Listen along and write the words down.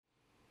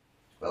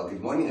Well,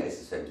 good morning,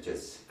 Oasis family.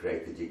 Just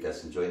great that you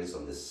guys can join us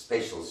on this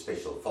special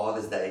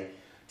Father's Day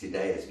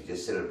today, as we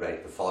just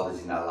celebrate the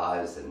fathers in our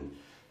lives and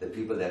the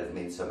people that have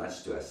meant so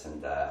much to us.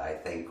 And I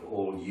thank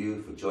all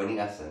you for joining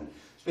us, and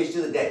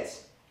especially the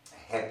dads.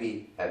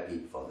 Happy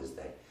Father's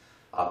Day.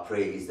 Our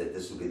prayer is that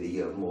this will be the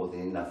year of more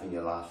than enough in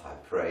your life. I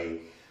pray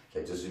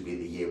that this will be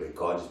the year where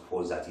God just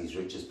pours out His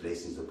richest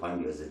blessings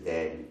upon you as a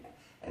dad.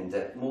 And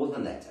more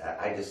than that,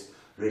 I just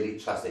really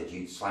trust that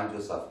you find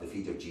yourself at the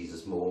feet of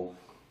Jesus more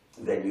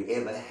than you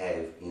ever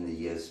have in the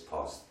years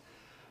past.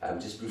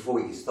 Just before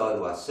we get started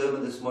with our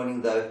sermon this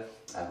morning though,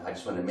 I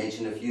just want to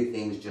mention a few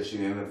things. Just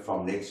remember,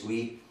 from next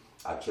week,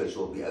 our church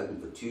will be open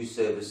for 2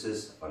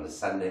 services on a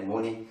Sunday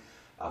morning.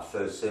 Our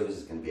first service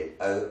is going to be at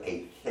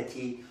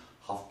 8:30,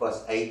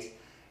 8:30,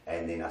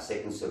 and then our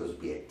second service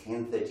will be at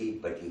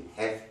 10:30, but you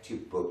have to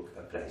book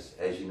a place.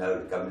 As you know,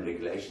 the government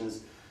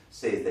regulations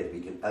says that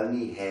we can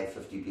only have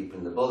 50 people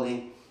in the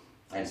building,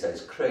 and so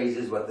as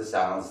crazy as what this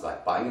sounds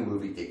like, buying a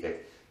movie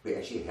ticket, we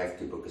actually have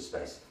to book a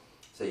space.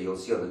 So you'll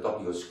see on the top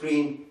of your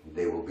screen,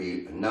 there will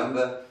be a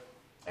number,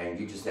 and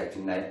you just have to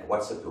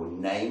WhatsApp your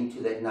name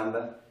to that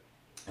number.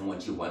 And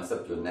once you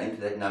WhatsApp your name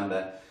to that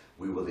number,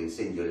 we will then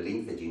send you a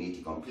link that you need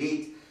to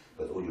complete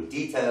with all your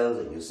details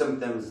and your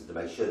symptoms to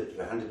make sure that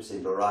you're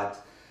 100% all right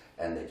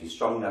and that you're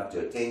strong enough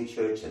to attend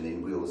church. And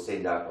then we will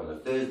send out on a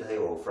Thursday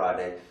or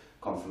Friday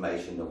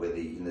confirmation of whether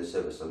you're in the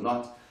service or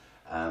not.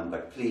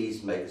 But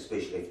please make a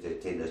special effort to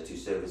attend those 2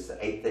 services,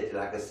 at 8:30,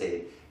 like I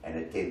said, and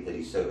at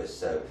 10:30 service.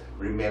 So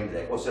remember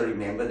that. Also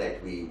remember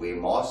that we wear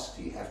masks.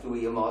 You have to wear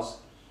your mask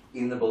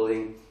in the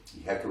building.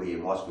 You have to wear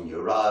your mask when you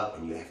arrive,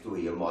 and you have to wear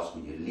your mask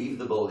when you leave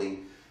the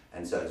building.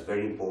 And so it's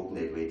very important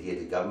that we adhere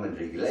to government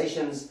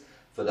regulations.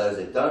 For those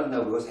that don't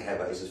know, we also have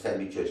our Oasis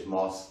Family Church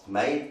masks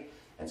made,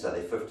 and so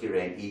they're 50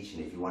 Rand each.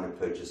 And if you want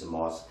to purchase a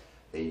mask,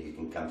 then you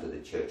can come to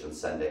the church on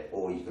Sunday,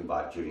 or you can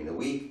buy it during the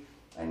week.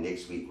 And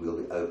next week we'll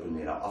be open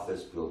in our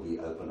office. We'll be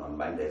open on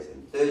Mondays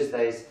and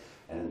Thursdays,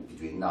 and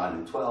between 9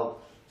 and 12,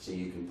 so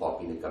you can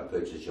pop in and come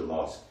purchase your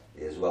mask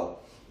there as well.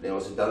 Then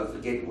also don't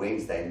forget,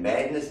 Wednesday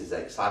Madness is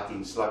an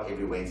exciting slot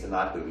every Wednesday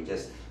night where we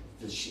just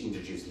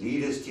introduce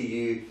leaders to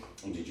you,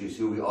 introduce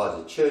who we are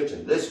as a church,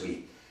 and this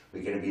week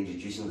we're going to be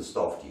introducing the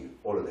staff to you,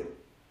 all of them.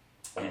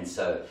 And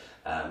so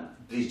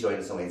please join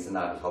us on Wednesday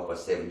night at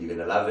 7:30. You're going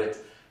to love it.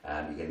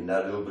 You're going to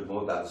know a little bit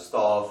more about the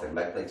staff and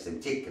what makes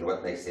them tick and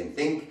what makes them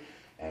think.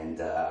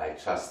 And I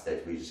trust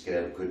that we're just going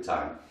to have a good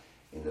time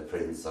in the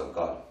presence of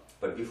God.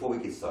 But before we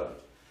get started,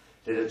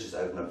 let us just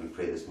open up in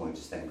prayer this morning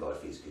to thank God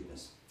for His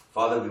goodness.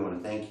 Father, we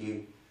want to thank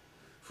you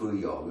for who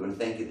you are. We want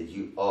to thank you that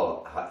you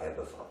are our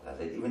Abba Father.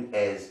 That even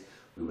as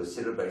we will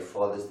celebrate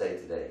Father's Day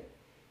today,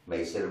 may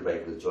you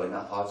celebrate with joy in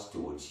our hearts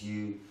towards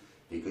you,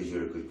 because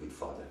you're a good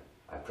Father.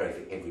 I pray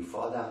for every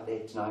father out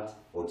there tonight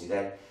or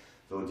today,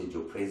 Lord, that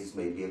your presence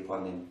may be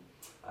upon them.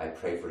 I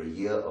pray for a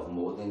year of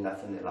more than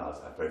enough in their lives.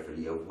 I pray for a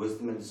year of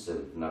wisdom and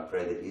discernment. And I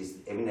pray that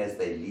even as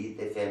they lead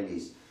their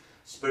families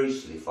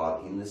spiritually,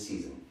 Father, in this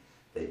season,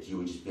 that you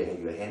would just have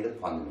your hand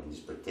upon them and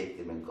just protect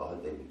them and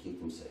guard them and keep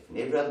them safe. And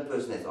every other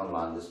person that's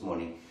online this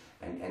morning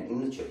and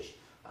in the church,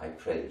 I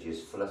pray that you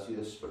just fill us with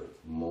the Spirit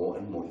more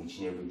and more each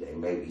and every day.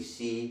 May we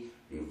see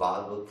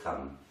revival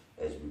come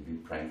as we've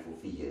been praying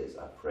for years.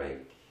 I pray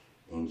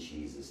in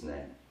Jesus'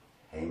 name.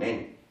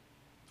 Amen.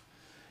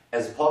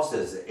 As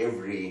pastors,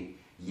 every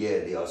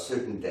year there are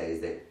certain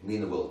days that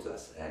mean the world to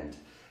us, and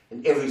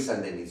every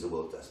Sunday means the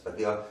world to us. But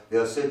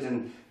there are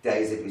certain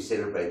days that we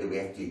celebrate that we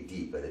have to dig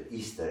deep, at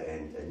Easter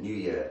and New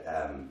Year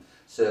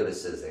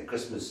services and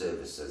Christmas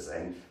services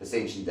and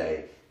Ascension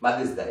Day,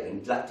 Mother's Day,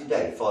 and like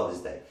today, Father's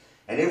Day.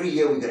 And every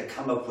year we're going to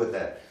come up with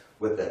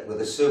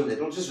a sermon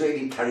that will just really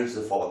encourage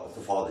the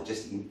father,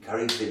 just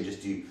encourage them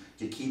just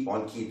to keep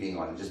on keeping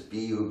on, and just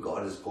be who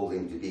God has called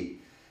them to be.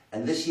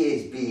 And this year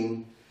has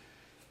been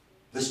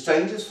the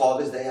strangest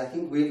Father's Day I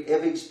think we've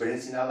ever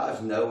experienced in our lives.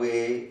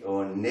 Nowhere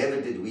or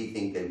never did we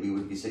think that we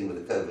would be sitting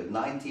with the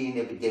COVID-19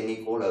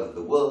 epidemic all over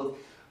the world.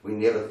 We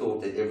never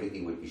thought that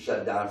everything would be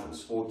shut down, from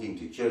sporting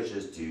to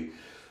churches to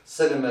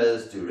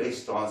cinemas to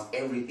restaurants,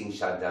 everything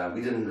shut down.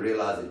 We didn't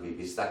realize that we'd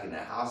be stuck in a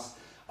house.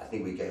 I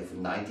think we're going for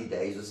 90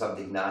 days or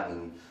something now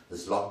in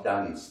this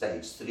lockdown, in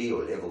stage 3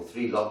 or level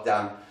 3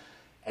 lockdown.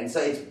 And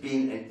so it's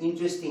been an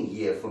interesting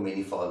year for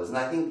many fathers. And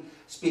I think,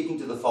 speaking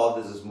to the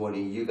fathers this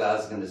morning, you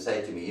guys are going to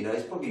say to me,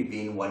 it's probably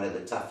been one of the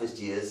toughest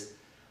years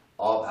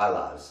of our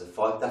lives, the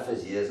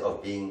toughest years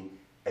of being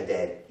a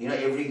dad.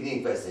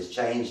 Everything for us has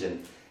changed,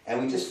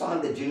 and we just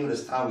found that during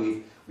this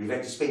time we've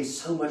had to spend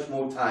so much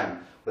more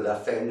time with our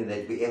family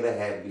than we ever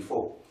have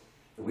before.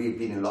 We've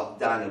been in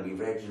lockdown, and we've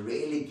had to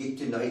really get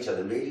to know each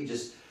other, really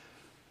just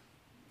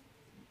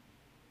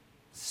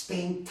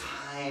spend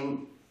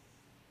time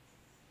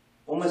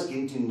almost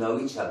getting to know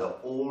each other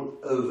all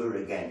over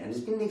again. And it's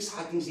been an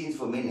exciting season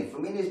for many. For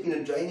many, it's been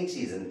a draining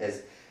season.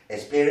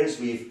 As parents,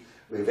 we've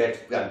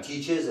had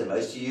teachers, and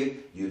most of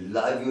you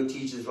love your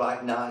teachers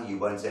right now. You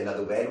won't say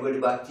another bad word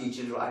about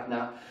teachers right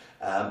now.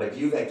 But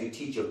you've had to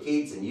teach your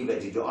kids, and you've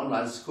had to do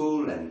online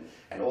school and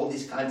all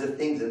these kinds of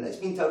things. And it's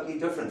been totally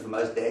different for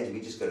most dads.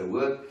 We just go to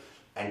work,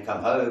 and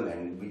come home,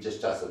 and we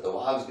just trust that the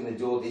wife's going to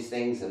do all these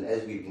things. And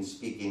as we've been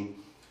speaking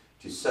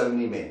to so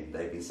many men,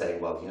 they've been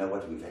saying, well, you know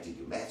what, we've had to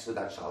do maths with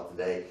our child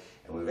today,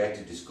 and we've had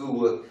to do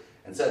schoolwork.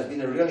 And so it's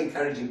been a really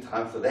encouraging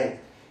time for that.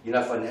 You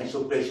know,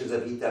 financial pressures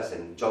have hit us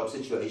and job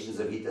situations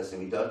have hit us,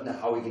 and we don't know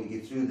how we're going to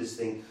get through this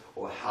thing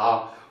or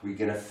how we're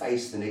going to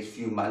face the next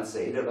few months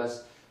ahead of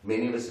us.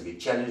 Many of us have been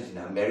challenged in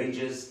our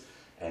marriages,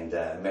 and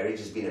marriage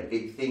has been a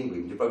big thing.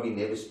 We've probably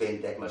never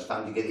spent that much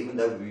time together, even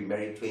though we've been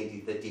married 20,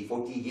 30,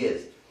 40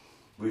 years.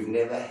 We've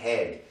never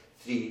had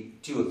 2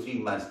 or 3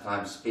 months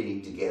time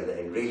spending together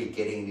and really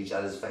getting in each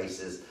other's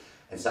faces.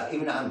 And so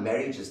even our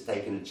marriage has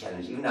taken a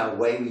challenge. Even our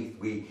way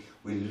we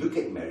look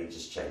at marriage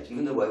has changed.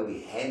 Even the way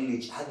we handle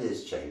each other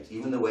has changed.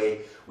 Even the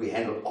way we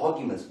handle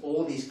arguments,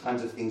 all these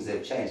kinds of things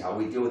have changed. How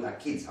we deal with our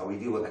kids, how we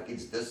deal with our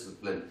kids'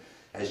 discipline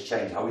has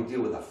changed. How we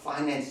deal with our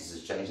finances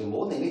has changed. And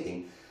more than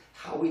anything,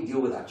 how we deal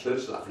with our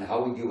church life and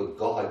how we deal with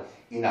God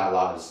in our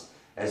lives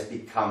has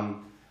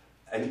become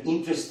an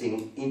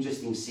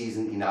interesting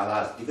season in our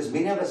lives. Because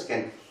many of us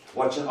can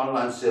watch an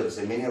online service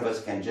and many of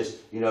us can just,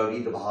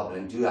 read the Bible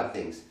and do our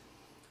things.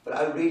 But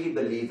I really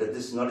believe that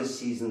this is not a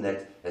season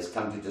that has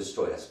come to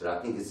destroy us, but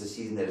I think it's a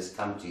season that has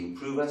come to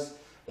improve us,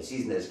 a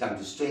season that has come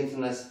to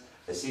strengthen us,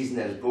 a season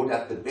that has brought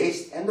out the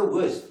best and the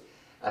worst,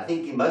 I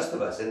think, in most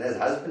of us. And as a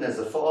husband, as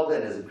a father,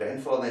 and as a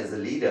grandfather, as a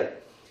leader,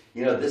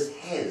 this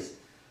has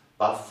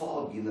by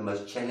far been the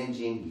most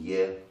challenging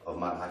year of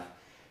my life.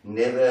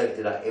 Never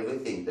did I ever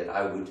think that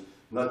I would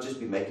not just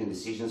be making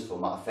decisions for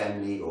my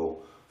family or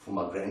for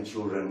my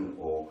grandchildren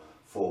or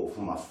for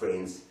my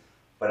friends,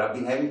 but I've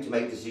been having to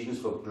make decisions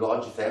for a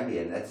larger family,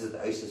 and that's the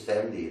Oasis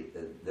family,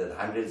 the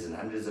hundreds and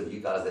hundreds of you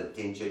guys that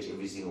attend church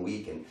every single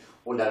week, and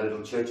all our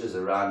little churches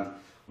around.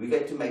 We've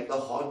had to make the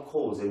hard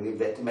calls, and we've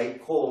had to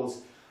make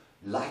calls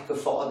like a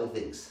father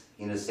thinks,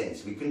 in a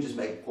sense. We couldn't just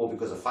make a call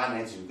because of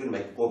finances, we couldn't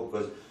make a call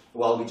because,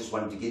 we just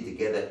wanted to get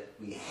together.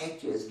 We had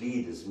to, as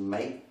leaders,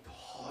 make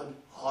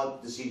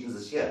hard decisions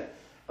this year.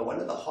 And one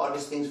of the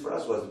hardest things for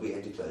us was that we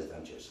had to close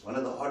down church. One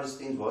of the hardest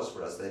things was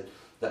for us that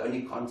the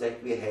only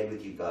contact we had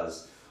with you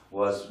guys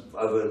was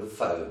over the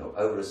phone or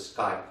over a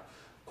Skype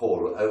call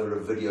or over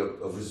a video,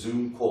 of a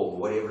Zoom call, or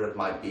whatever it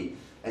might be.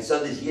 And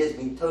so this year has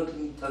been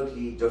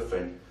totally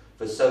different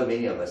for so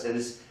many of us. And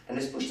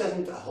it's pushed us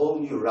into a whole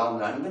new realm.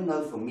 And I even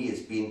know for me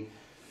it's been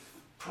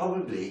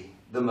probably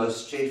the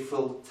most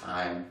stressful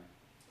time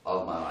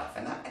of my life.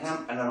 And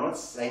I'm not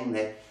saying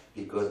that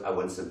because I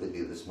want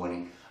sympathy this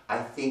morning.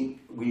 I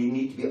think we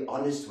need to be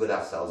honest with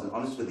ourselves and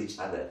honest with each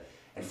other.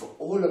 And for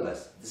all of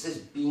us, this has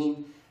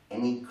been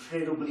an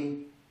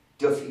incredibly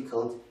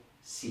difficult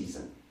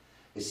season.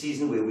 A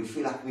season where we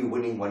feel like we're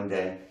winning one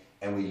day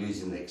and we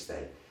lose the next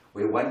day.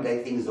 Where one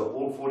day things are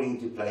all falling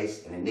into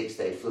place and the next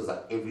day it feels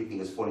like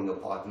everything is falling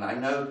apart. And I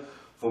know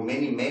for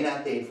many men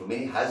out there, for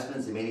many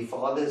husbands and many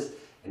fathers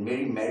and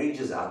many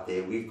marriages out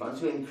there, we've gone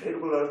through an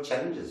incredible lot of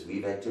challenges.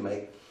 We've had to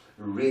make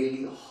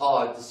really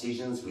hard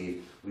decisions.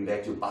 We've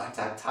had to bite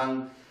our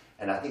tongue.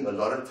 And I think a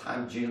lot of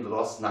time during the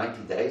last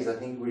 90 days, I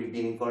think we've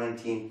been in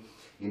quarantine,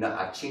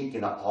 our chink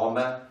in our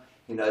armor,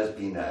 has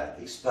been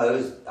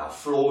exposed. Our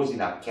flaws in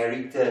our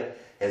character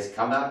has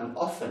come out. And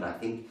often, I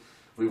think,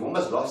 we've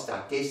almost lost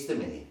our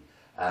testimony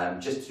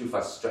just through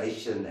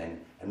frustration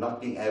and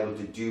not being able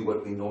to do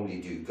what we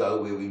normally do,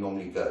 go where we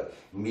normally go,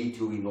 meet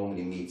who we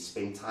normally meet,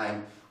 spend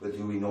time with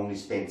who we normally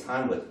spend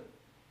time with.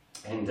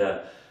 And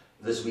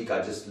this week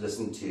I just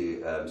listened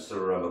to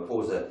Cyril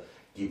Ramaphosa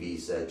give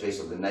his Address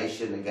of the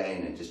Nation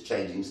again and just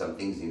changing some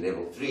things in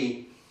level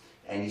 3.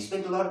 And he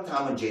spent a lot of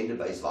time on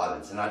gender-based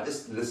violence. And I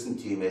just listened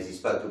to him as he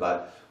spoke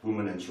about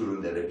women and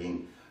children that have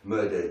been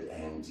murdered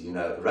and,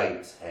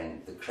 raped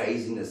and the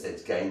craziness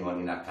that's going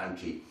on in our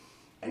country.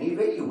 And he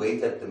really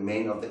went at the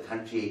men of the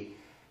country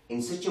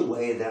in such a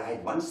way that I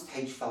at one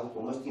stage felt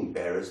almost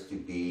embarrassed to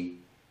be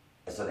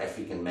a South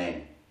African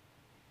man.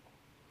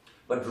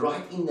 But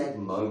right in that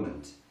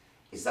moment,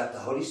 it's like the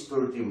Holy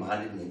Spirit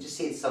reminded me and just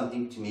said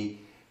something to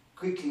me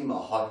quickly in my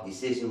heart. He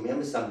says,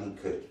 remember something,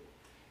 Kurt.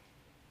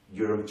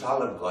 You're a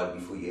child of God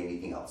before you're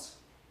anything else.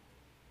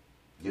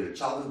 You're a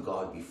child of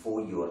God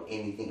before you are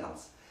anything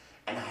else.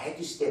 And I had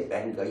to step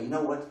back and go, you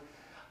know what?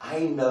 I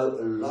know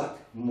a lot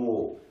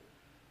more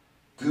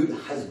good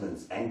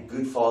husbands and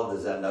good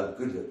fathers than I know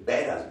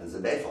bad husbands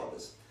and bad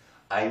fathers.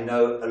 I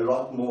know a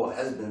lot more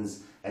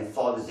husbands and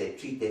fathers that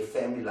treat their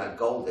family like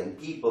gold than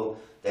people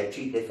that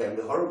treat their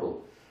family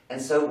horrible.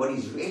 And so what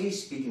he's really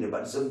speaking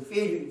about is a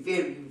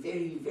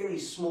very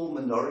small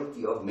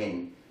minority of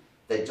men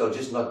that are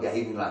just not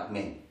behaving like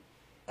men.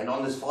 And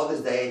on this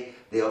Father's Day,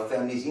 there are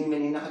families, even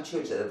in our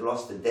church, that have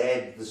lost a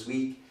dad this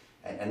week.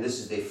 And this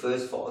is their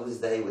first Father's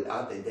Day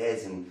without their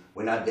dads. And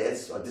when our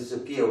dads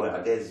disappear, when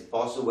our dads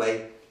pass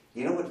away,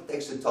 you know what? It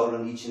takes a toll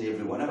on each and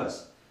every one of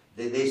us.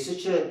 There's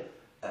such a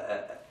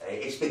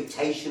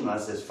expectation on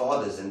us as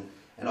fathers.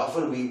 And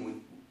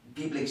often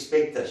people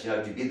expect us,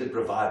 to be the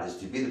providers,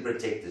 to be the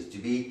protectors, to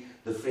be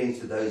the friends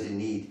to those in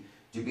need,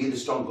 to be the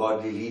strong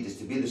godly leaders,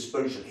 to be the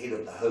spiritual head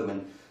of the home.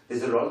 And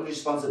there's a lot of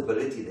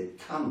responsibility that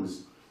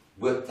comes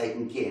worth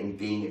taking care and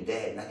being a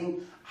dad. And I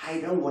think I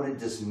don't want to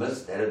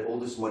dismiss that at all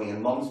this morning.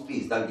 And moms,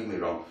 please don't get me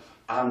wrong.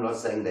 I'm not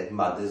saying that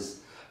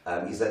mothers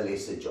is a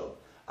lesser job.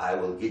 I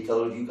will get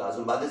told you guys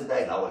on Mother's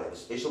Day, and I will have a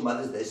special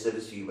Mother's Day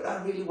service for you. But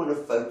I really want to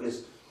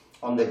focus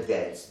on the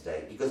dads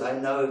today, because I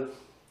know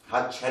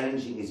how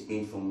challenging it's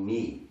been for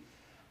me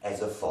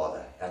as a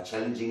father, how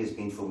challenging it's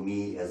been for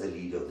me as a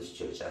leader of this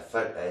church,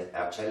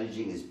 how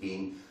challenging it's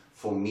been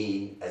for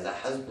me as a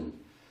husband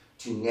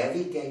to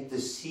navigate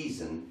this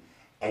season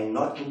and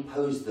not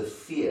impose the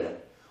fear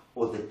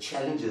or the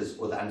challenges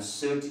or the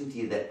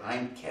uncertainty that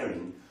I'm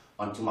carrying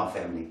onto my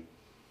family.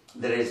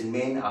 That as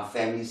men, our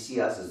families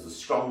see us as the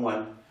strong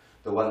one,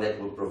 the one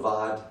that will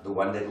provide, the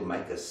one that will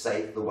make us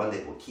safe, the one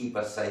that will keep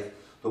us safe,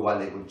 the one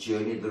that will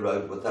journey the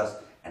road with us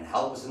and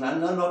help us. And I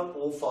know not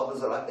all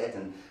fathers are like that,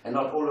 and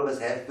not all of us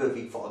have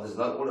perfect fathers,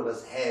 not all of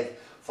us have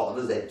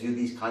fathers that do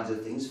these kinds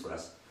of things for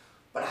us.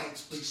 But I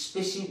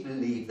especially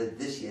believe that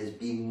this year has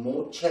been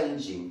more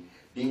challenging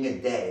being a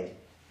dad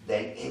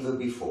than ever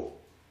before.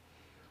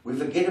 We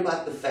forget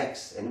about the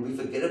facts, and we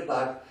forget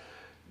about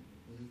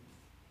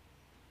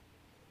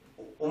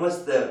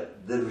almost the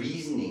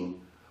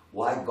reasoning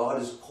why God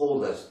has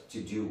called us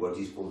to do what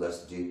He's called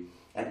us to do.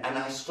 And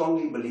I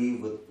strongly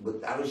believe,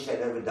 without a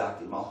shadow of a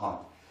doubt in my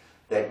heart,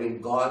 that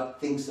when God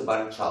thinks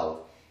about a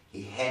child,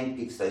 He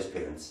handpicks those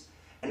parents.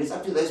 And it's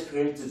up to those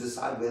parents to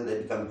decide whether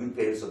they become good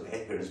parents or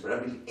bad parents. But I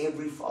believe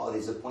every father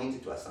is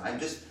appointed to us. And I'm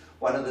just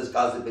one of those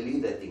guys that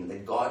believe that thing,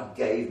 that God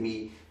gave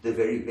me the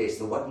very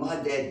best. And what my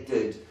dad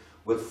did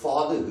with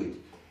fatherhood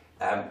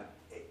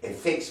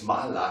affects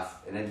my life,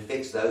 and it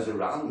affects those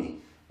around me.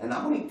 And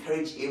I want to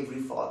encourage every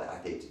father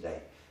out there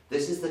today.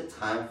 This is the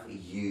time for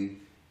you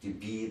to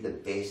be the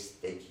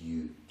best that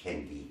you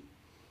can be.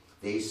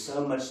 There is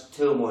so much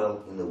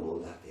turmoil in the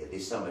world out there.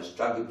 There's so much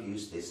drug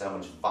abuse. There's so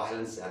much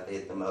violence out there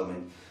at the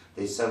moment.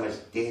 There's so much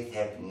death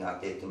happening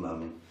out there at the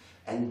moment.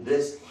 And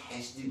this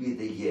has to be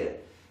the year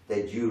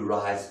that you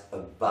rise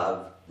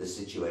above the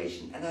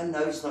situation. And I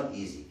know it's not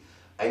easy.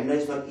 I know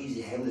it's not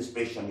easy having this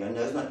pressure on you. I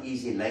know it's not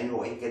easy laying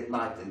awake at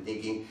night and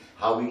thinking,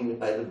 how are we going to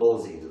pay the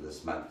bills at the end of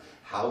this month?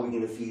 How are we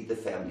going to feed the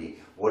family?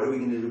 What are we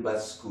going to do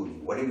about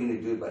schooling? What are we going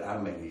to do about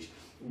our marriage?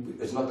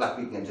 It's not like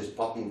we can just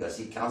pop in and go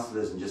see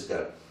counselors and just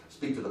go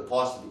speak to the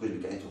pastor because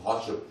we're going to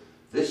hardship.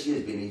 This year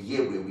has been a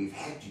year where we've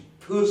had to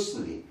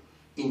personally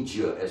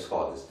endure as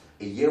fathers.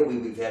 A year where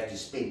we've had to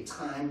spend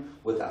time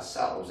with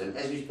ourselves. And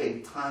as we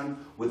spend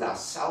time with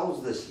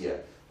ourselves this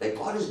year, that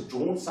God has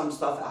drawn some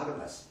stuff out of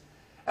us.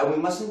 And we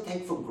mustn't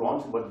take for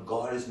granted what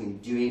God has been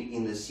doing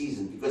in this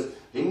season. Because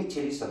let me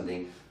tell you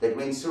something, that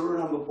when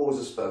Cyril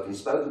Ramaphosa spoke, and he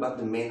spoke about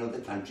the men of the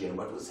country and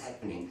what was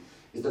happening,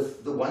 is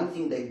the one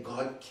thing that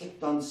God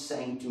kept on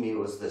saying to me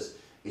was this,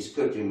 is,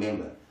 Kurt,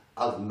 remember,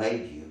 I've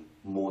made you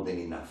more than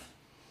enough.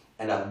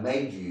 And I've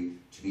made you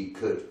to be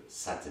Kurt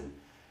Sutton.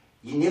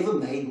 He never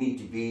made me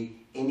to be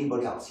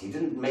anybody else. He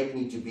didn't make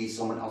me to be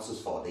someone else's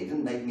father. He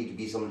didn't make me to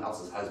be someone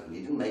else's husband.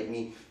 He didn't make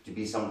me to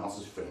be someone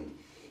else's friend.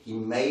 He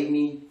made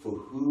me for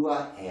who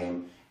I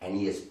am, and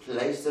He has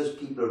placed those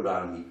people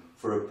around me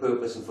for a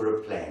purpose and for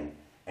a plan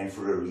and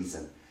for a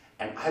reason.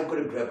 And I've got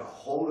to grab a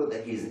hold of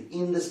that reason.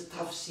 In this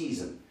tough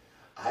season,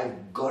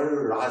 I've got to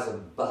rise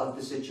above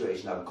the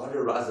situation. I've got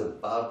to rise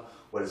above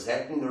what is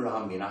happening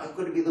around me, and I've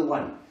got to be the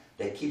one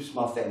that keeps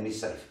my family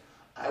safe.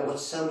 I watch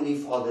so many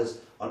fathers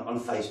on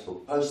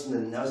Facebook posting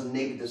the most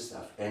negative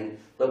stuff, and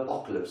the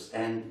apocalypse,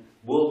 and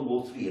World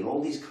War III, and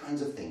all these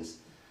kinds of things.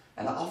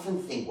 And I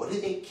often think, what do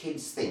their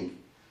kids think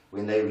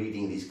when they're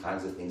reading these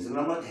kinds of things? And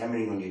I'm not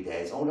hammering on you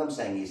dads. All I'm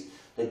saying is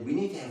that we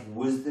need to have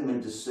wisdom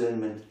and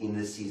discernment in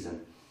this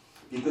season.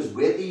 Because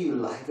whether you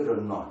like it or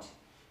not,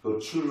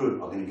 your children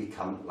are going to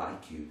become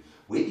like you.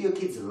 Whether your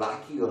kids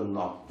like you or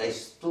not, they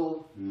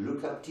still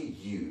look up to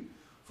you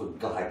for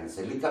guidance.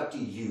 They look up to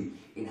you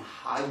in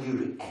how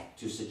you react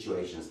to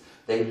situations.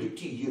 They look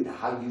to you in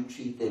how you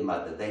treat their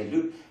mother. They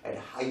look at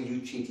how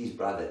you treat his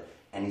brother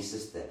and his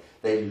sister.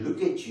 They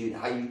look at you in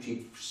how you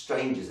treat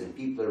strangers and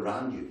people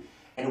around you.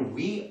 And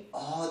we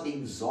are the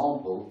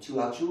example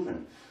to our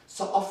children.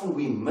 So often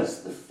we miss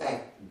the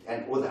fact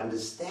or the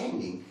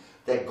understanding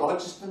that God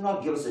just did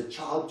not give us a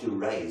child to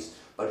raise,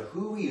 but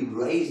who we're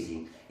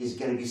raising is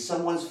going to be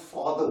someone's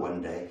father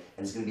one day,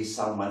 and it's going to be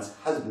someone's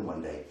husband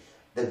one day.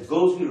 The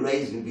girls we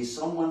raise are going to be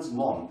someone's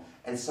mom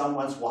and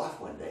someone's wife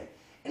one day.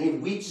 And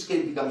if we're just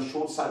going to become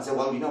short-sighted and say,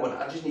 well, you know what,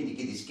 I just need to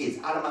get these kids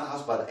out of my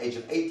house by the age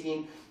of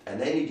 18, and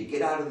they need to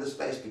get out of this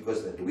place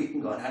because we can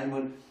go on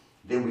honeymoon,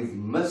 then we've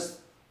missed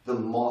the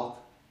mark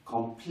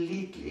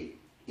completely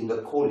in the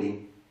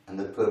calling and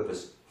the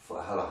purpose for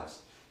our lives.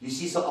 You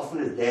see, so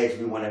often as dads,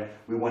 we want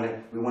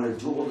to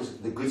do all this,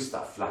 the good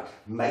stuff, like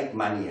make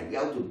money and be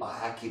able to buy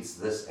our kids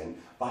this and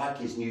buy our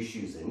kids new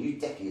shoes and new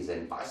tackies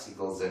and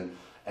bicycles and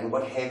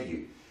what have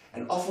you.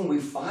 And often we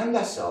find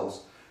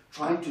ourselves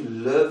trying to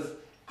live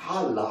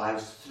our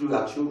lives through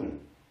our children.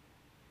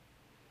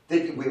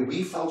 That where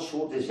we fell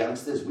short as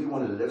youngsters, we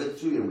want to live it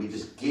through, and we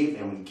just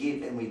give and we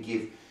give and we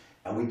give.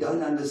 And we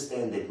don't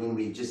understand that when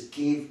we just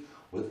give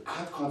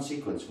without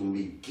consequence, when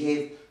we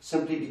give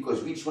simply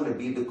because we just want to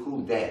be the cool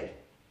dad,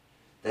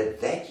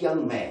 that that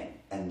young man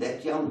and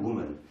that young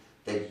woman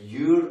that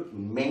you're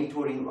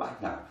mentoring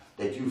right now,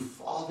 that you're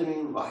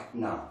fathering right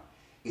now,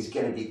 is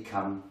going to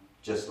become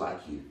just like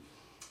you.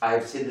 I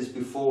have said this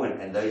before,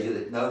 and those of you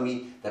that know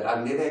me, that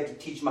I've never had to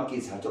teach my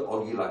kids how to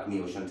argue like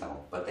me or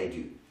Chantal, but they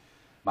do.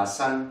 My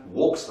son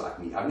walks like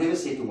me. I've never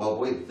said to him, well,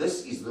 boy,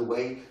 this is the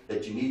way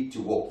that you need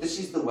to walk. This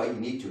is the way you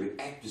need to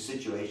react to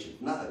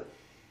situations. No.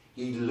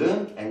 He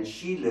learned, and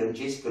she learned,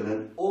 Jessica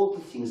learned all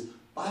the things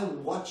by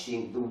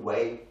watching the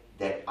way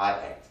that I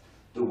act,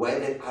 the way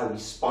that I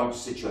respond to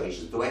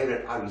situations, the way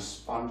that I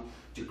respond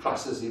to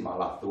crises in my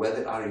life, the way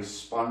that I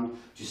respond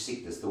to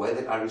sickness, the way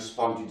that I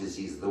respond to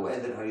disease, the way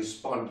that I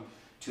respond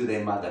to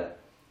their mother.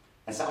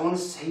 And so I want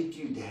to say to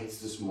you,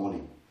 dads, this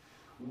morning,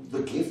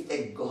 the gift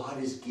that God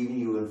has given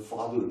you in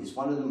fatherhood is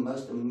one of the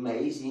most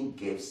amazing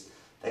gifts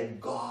that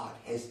God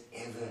has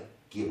ever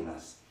given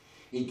us.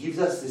 He gives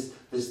us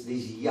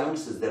these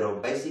youngsters that are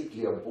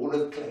basically a ball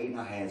of clay in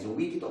our hands, and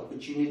we get the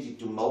opportunity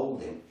to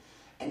mold them.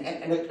 And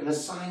a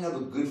sign of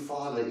a good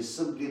father is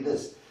simply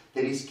this,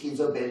 that his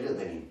kids are better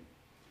than him.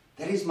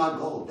 That is my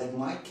goal, that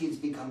my kids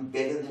become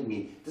better than me.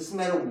 It doesn't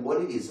matter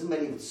what it is. It doesn't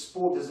matter if it's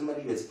sport, it doesn't matter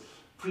if it's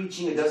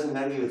preaching, it doesn't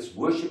matter if it's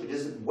worship, it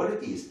isn't what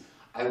it is.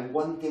 I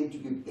want them to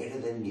be better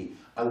than me.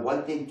 I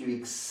want them to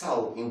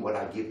excel in what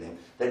I give them.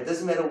 That it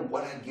doesn't matter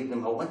what I give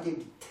them, I want them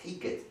to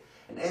take it.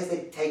 And as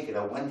they take it,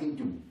 I want them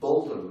to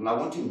build on it, and I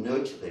want to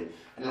nurture them.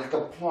 And like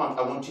a plant,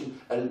 I want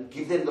to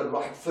give them the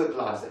right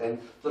fertilizer and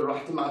the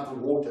right amount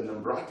of water and the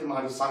right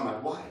amount of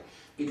sunlight. Why?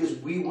 Because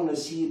we want to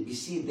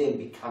see them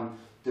become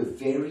the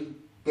very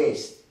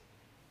best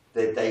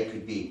that they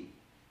could be.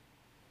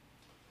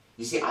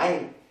 You see,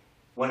 I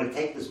want to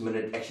take this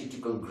minute actually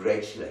to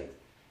congratulate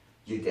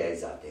you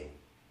dads out there.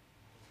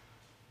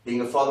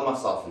 Being a father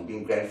myself and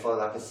being a grandfather,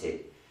 like I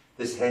said,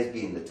 this has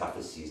been the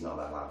toughest season of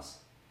our lives.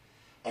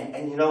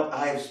 And you know,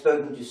 I have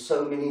spoken to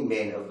so many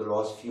men over the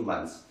last few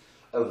months,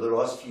 over the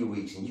last few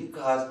weeks, and you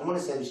guys, I want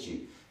to say this to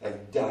you,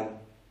 have done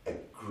a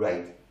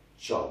great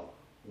job.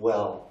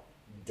 Well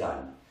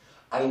done.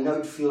 I know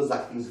it feels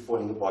like things are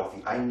falling apart for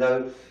you. I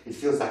know it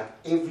feels like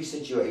every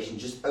situation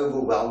just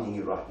overwhelming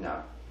you right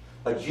now.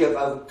 But you have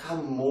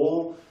overcome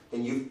more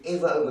than you've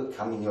ever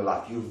overcome in your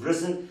life. You've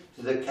risen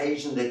to the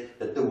occasion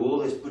that the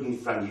world has put in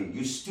front of you.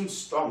 You stood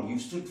strong. You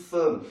stood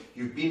firm.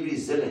 You've been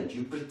resilient.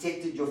 You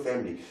protected your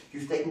family.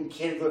 You've taken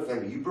care of your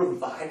family. You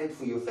provided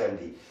for your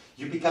family.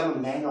 You become a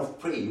man of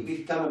prayer. You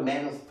become a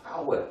man of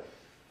power.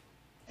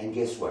 And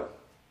guess what?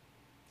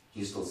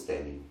 You're still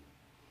standing.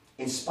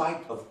 In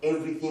spite of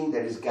everything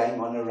that is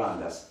going on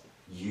around us,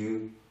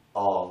 you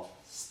are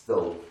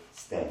still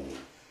standing.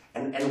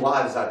 And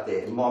wives out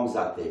there, and moms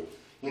out there,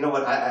 you know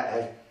what,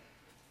 I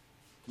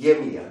hear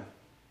me, yeah?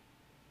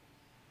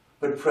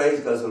 But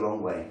praise goes a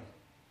long way.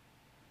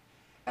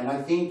 And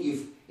I think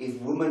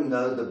if women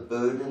know the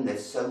burden that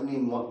so many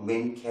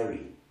men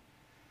carry,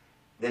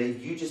 that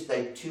if you just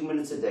take 2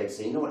 minutes a day to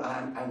say, you know what,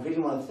 I really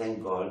want to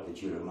thank God that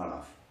you're in my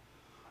life.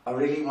 I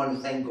really want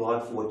to thank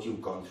God for what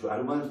you've gone through. I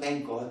want to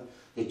thank God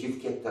that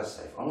you've kept us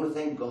safe. I want to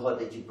thank God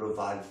that you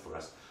provided for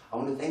us. I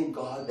want to thank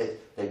God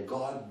that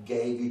God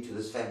gave you to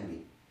this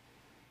family.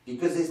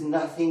 Because there's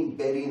nothing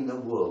better in the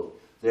world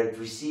than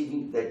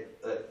receiving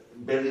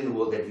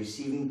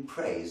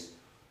praise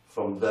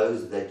from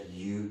those that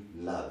you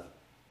love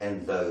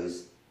and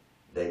those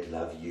that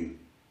love you.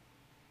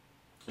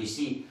 You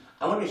see,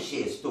 I want to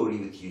share a story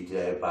with you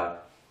today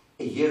about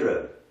a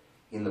hero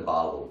in the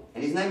Bible.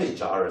 And his name is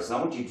Jairus. And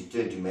I want you to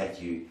turn to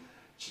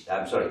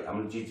I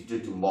want you to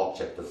turn to Mark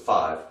chapter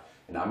 5.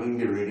 And I'm going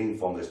to be reading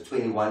from verse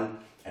 21.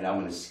 And I'm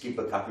going to skip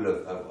a couple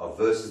of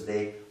verses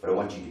there. But I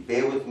want you to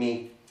bear with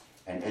me.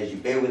 And as you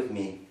bear with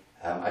me,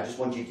 I just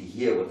want you to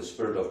hear what the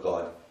Spirit of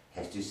God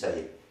has to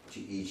say to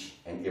each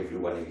and every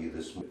one of you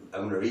this morning.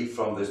 I'm going to read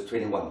from verse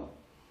 21.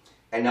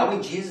 And now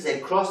when Jesus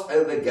had crossed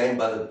over again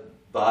by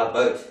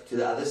boat to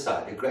the other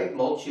side, a great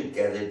multitude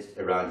gathered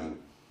around him,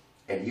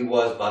 and he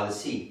was by the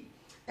sea.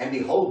 And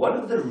behold, one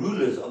of the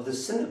rulers of the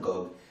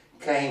synagogue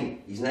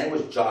came. His name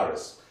was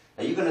Jairus.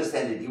 Now you can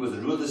understand that he was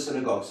the ruler of the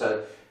synagogue.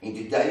 So in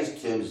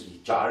today's terms,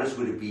 Jairus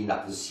would have been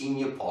like the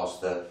senior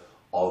pastor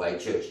of a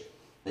church.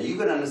 Now you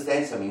can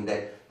understand something,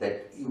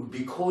 that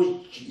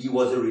because he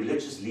was a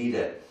religious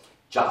leader,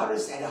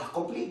 Jairus had a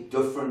completely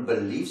different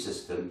belief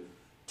system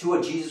to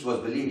what Jesus was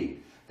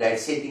believing. They had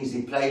set things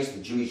in place.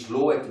 The Jewish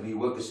law had to be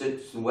worked a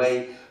certain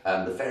way.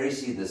 The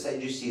Pharisees and the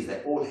Sadducees,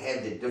 they all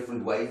had their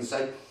different ways. And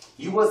so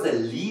he was the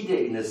leader,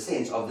 in a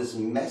sense, of this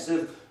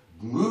massive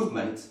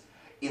movement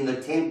in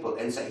the temple.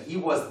 And so he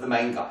was the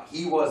main guy.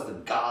 He was the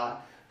guy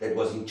that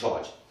was in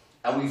charge.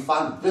 And we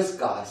find this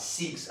guy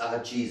seeks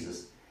out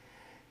Jesus.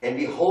 And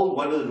behold,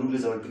 one of the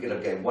rulers, I want to pick it up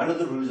again, one of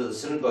the rulers of the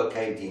synagogue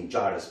came to him,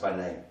 Jairus by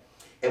name.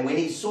 And when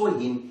he saw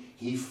him,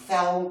 he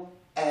fell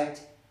at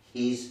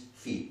his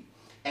feet.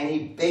 And he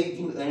begged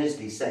him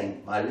earnestly,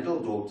 saying, my little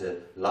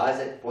daughter lies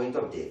at the point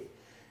of death.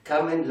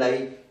 Come and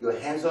lay your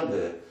hands on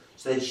her,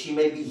 so that she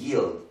may be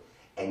healed,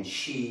 and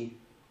she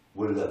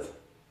will live.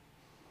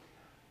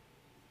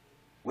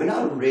 When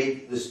I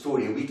read the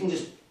story, and we can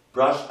just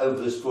brush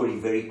over the story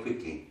very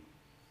quickly,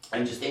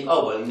 and just think,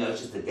 oh, well, you know,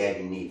 it's just a dad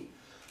in need.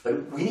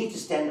 But we need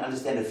to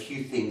understand a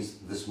few things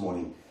this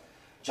morning.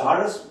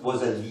 Jairus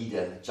was a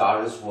leader.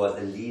 Jairus was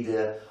a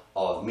leader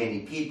of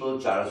many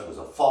people. Jairus was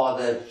a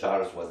father.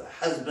 Jairus was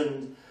a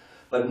husband.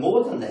 But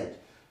more than that,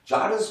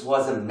 Jairus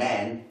was a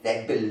man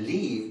that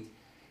believed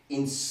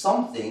in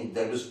something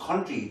that was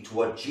contrary to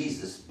what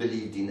Jesus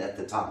believed in at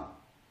the time.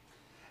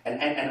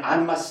 And I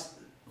must,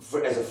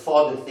 as a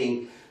father,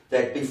 think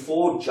that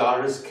before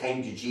Jairus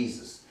came to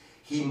Jesus,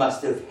 he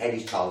must have had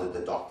his child at the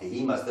doctor.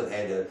 He must have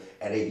had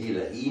a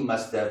healer. He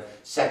must have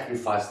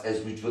sacrificed,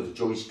 as which were the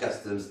Jewish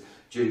customs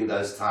during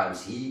those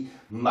times. He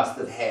must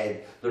have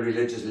had the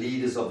religious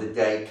leaders of the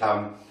day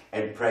come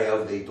and pray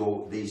over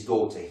his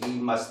daughter. He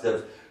must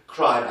have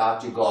cried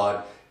out to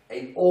God,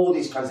 and all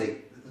these kinds of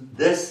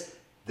things.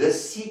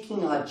 This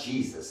seeking out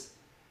Jesus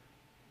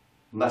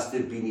must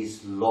have been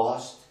his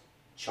last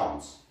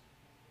chance.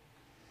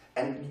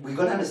 And we've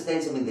got to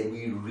understand something that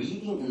we're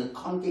reading in the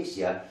context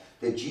here,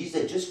 that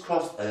Jesus had just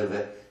crossed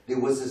over. There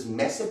was this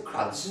massive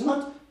crowd. This is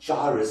not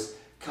Jairus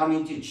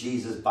coming to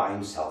Jesus by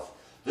himself.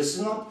 This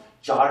is not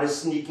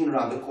Jairus sneaking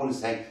around the corner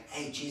saying,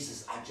 hey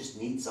Jesus, I just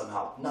need some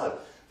help. No,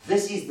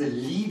 this is the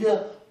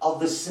leader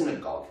of the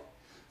synagogue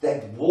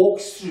that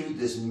walks through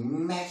this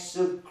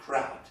massive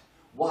crowd.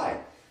 Why?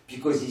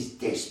 Because he's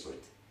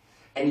desperate.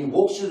 And he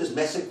walks through this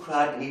massive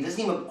crowd and he doesn't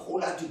even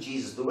call out to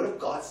Jesus. The Word of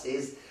God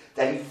says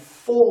that he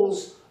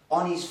falls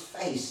on his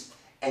face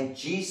at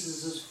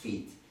Jesus'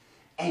 feet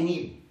and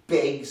he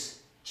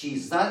begs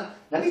Jesus. Now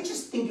let's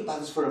just think about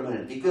this for a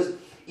minute, because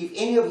if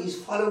any of his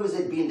followers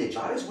had been there,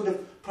 Jairus would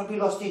have probably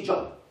lost his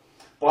job.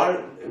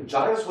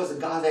 Jairus was a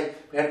guy that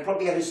had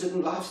probably had a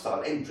certain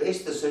lifestyle and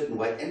dressed a certain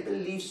way and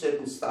believed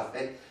certain stuff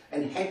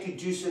and had to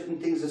do certain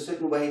things a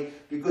certain way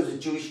because of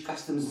Jewish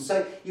customs. And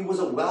so he was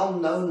a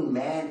well-known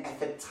man at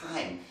the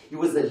time. He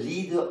was the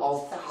leader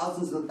of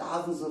thousands and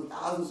thousands and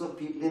thousands of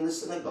people in the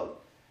synagogue.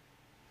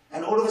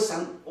 And all of a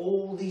sudden,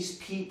 all these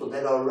people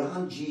that are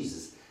around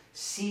Jesus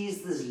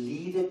sees this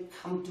leader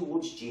come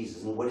towards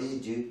Jesus. And what does he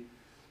do?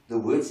 The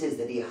word says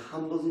that he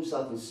humbles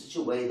himself in such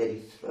a way that he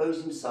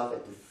throws himself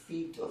at the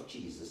feet of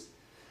Jesus.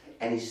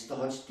 And he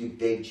starts to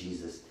beg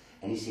Jesus.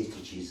 And he says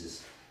to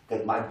Jesus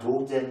that my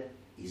daughter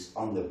is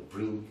on the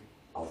brink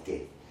of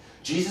death.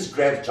 Jesus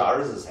grabs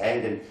Jairus'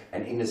 hand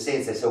and in a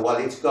sense they say, well,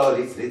 let's go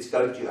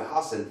to your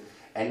house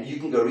and you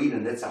can go read,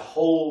 and that's a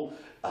whole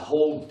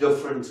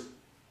different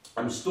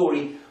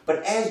story.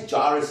 But as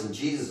Jairus and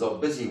Jesus are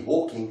busy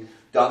walking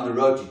down the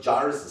road to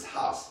Jairus'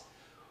 house,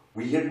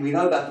 we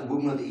know about the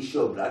woman with the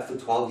issue of blood for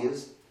 12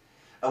 years.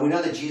 And we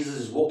know that Jesus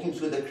is walking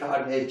through the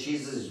crowd, and as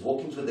Jesus is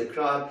walking through the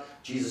crowd,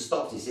 Jesus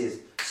stops. He says,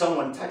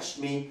 someone touched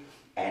me.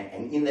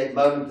 And in that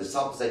moment, the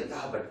disciples say,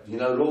 yeah, but you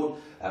know,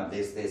 Lord,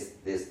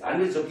 there's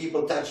hundreds of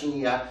people touching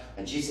here.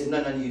 And Jesus said,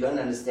 no, you don't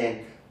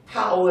understand.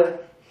 Power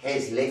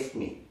has left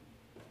me.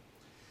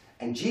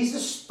 And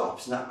Jesus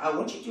stops. Now, I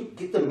want you to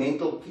get the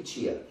mental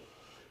picture here.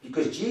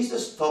 Because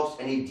Jesus stops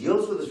and he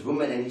deals with this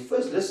woman, and he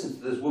first listens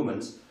to this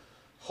woman's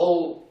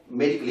whole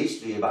medical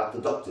history about the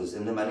doctors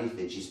and the money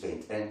that she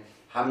spent and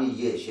how many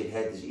years she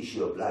had this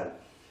issue of blood.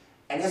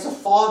 And as a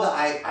father,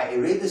 I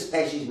read this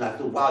passage and I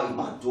thought, wow, if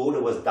my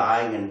daughter was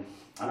dying and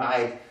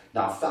I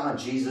now found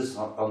Jesus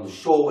on the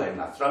shore and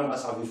I thrown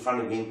myself in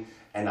front of him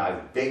and I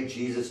begged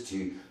Jesus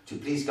to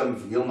please come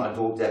and heal my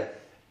daughter.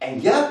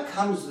 And here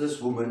comes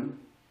this woman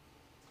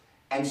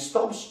and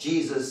stops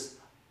Jesus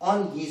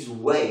on his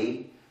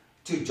way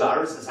to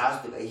Jairus'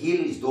 house to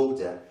heal his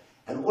daughter,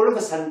 and all of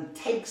a sudden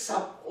takes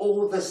up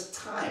all this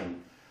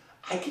time.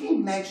 I can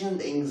imagine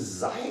the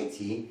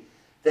anxiety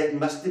that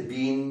must have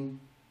been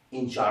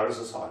in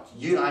Jairus' heart.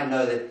 You and I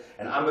know that,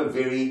 and I'm a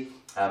very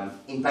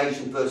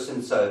impatient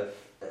person, so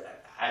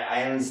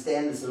I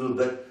understand this a little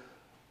bit.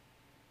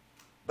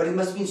 But it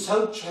must have been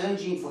so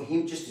challenging for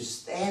him just to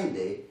stand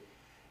there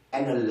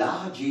and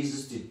allow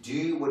Jesus to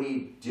do what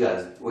he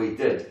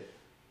did,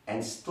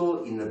 and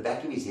still in the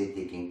back of his head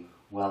thinking,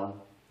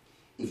 well,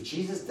 if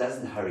Jesus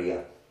doesn't hurry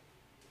up,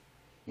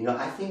 you know,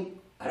 I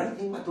don't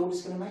think my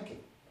daughter's going to make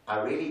it. I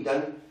really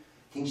don't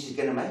think she's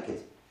going to make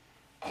it.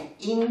 And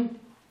in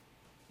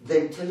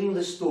them telling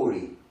the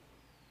story,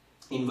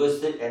 in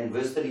verse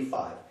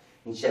 35,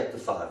 in chapter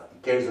 5,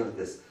 it carries on with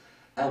this.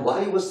 And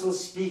while he was still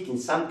speaking,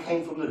 some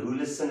came from the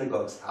ruler's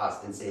synagogue's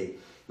house and said,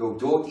 your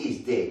daughter is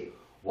dead.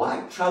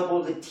 Why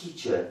trouble the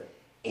teacher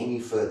any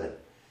further?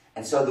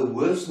 And so the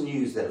worst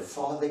news that a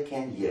father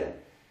can hear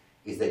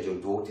is that your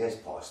daughter has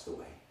passed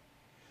away.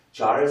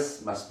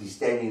 Jairus must be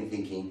standing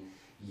thinking,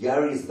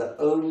 here is the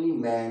only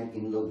man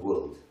in the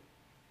world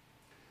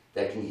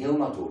that can heal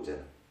my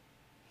daughter.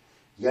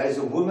 Here is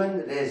a woman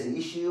that has an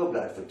issue of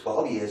blood for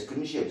 12 years.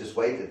 Couldn't she have just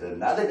waited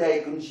another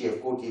day? Couldn't she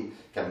have caught him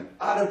coming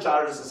out of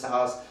Jairus'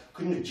 house?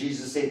 Couldn't have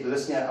Jesus said,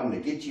 listen, I'm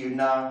going to get to you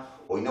now.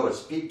 Or, you know what,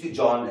 speak to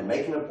John and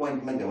make an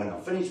appointment. And when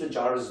I'm finished with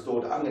Jairus'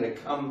 daughter, I'm going to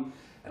come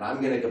and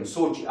I'm going to come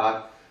sort you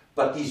out.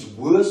 But his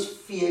worst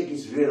fear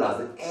is realized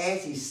that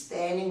as he's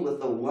standing with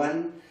the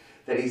one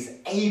that is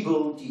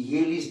able to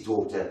heal his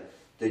daughter,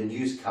 the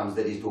news comes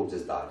that his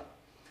daughter's died.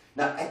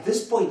 Now, at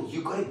this point,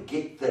 you've got to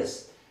get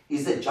this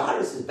is that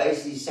Jairus has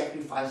basically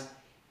sacrificed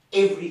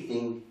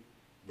everything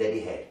that he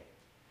had.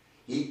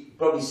 He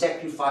probably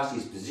sacrificed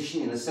his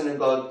position in the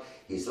synagogue,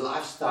 his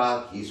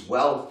lifestyle, his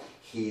wealth,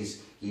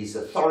 his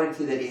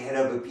authority that he had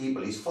over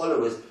people, his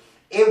followers.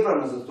 Everyone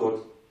must have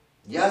thought,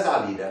 here's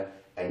our leader,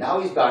 and now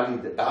he's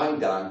bowing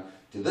down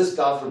to this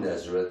guy from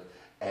Nazareth,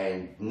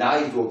 and now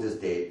his daughter's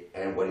dead,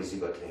 and what has he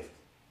got left?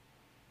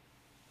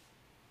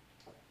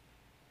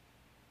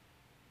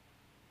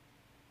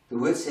 The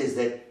word says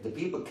that the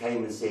people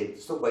came and said,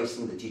 stop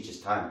wasting the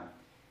teacher's time,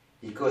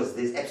 because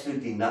there's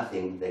absolutely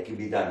nothing that can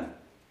be done.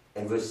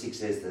 And verse 6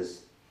 says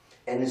this,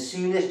 and as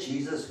soon as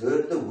Jesus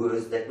heard the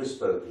words that were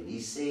spoken, he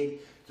said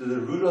to the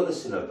ruler of the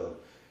synagogue,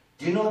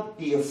 do not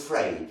be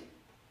afraid,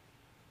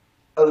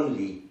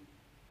 only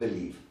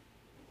believe.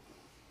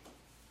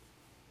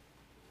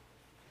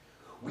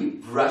 We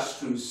brush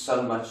through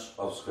so much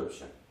of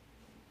Scripture.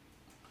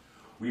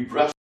 We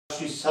brush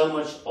through so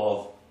much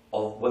of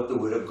what the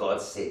Word of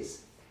God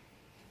says.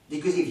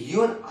 Because if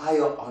you and I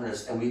are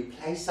honest and we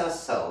place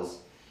ourselves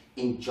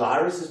in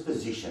Jairus'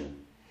 position,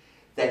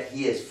 that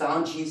he has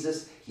found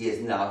Jesus, he has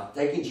now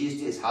taken Jesus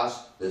to his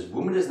house, this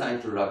woman has now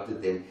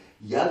interrupted them,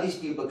 these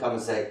people come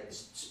and say,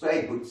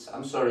 Spray boots,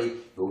 I'm sorry,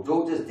 your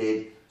daughter's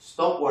dead,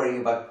 stop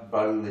worrying about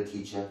bothering the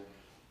teacher.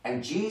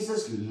 And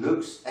Jesus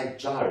looks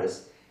at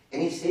Jairus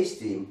and he says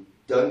to him,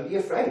 don't be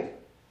afraid,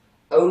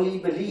 only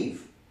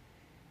believe.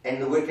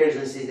 And the word carries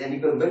on and says, and he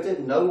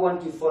permitted no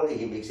one to follow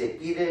him except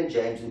Peter and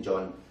James and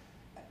John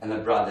and the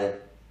brother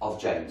of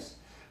James.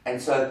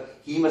 And so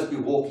he must be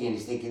walking and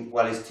he's thinking,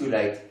 well, it's too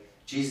late.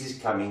 Jesus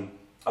is coming.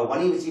 I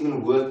wonder if it's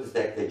even worth the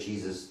fact that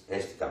Jesus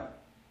has to come.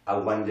 I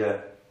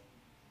wonder,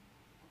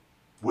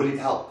 will it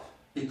help?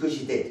 Because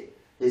he did.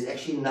 There's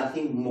actually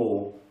nothing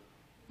more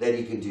that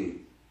he can do.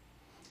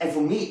 And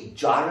for me,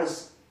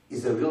 Jairus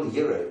is a real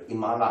hero in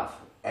my life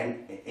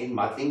and in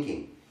my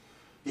thinking.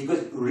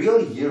 Because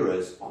real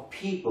heroes are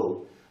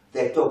people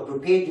that are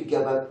prepared to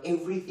give up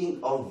everything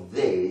of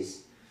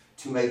theirs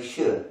to make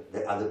sure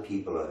that other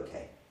people are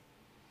okay.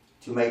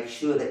 To make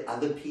sure that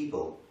other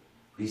people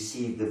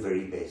receive the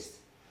very best.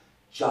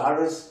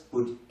 Jairus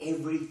put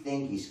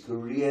everything, his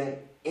career,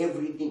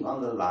 everything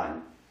on the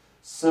line,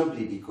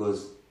 simply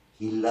because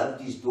he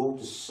loved his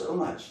daughter so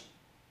much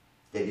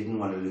that he didn't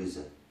want to lose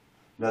her.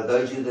 Now,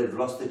 those of you that have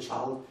lost a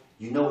child,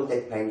 you know what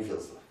that pain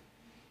feels like.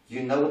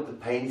 You know what the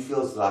pain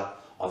feels like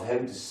of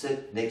having to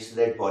sit next to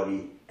that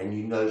body and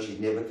you know she's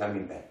never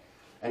coming back.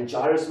 And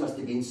Jairus must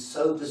have been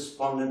so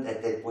despondent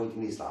at that point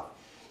in his life.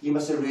 He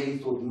must have really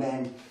thought,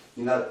 man,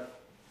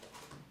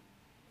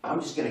 I'm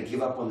just going to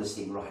give up on this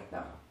thing right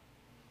now.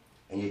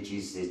 And yet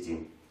Jesus says to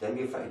him, don't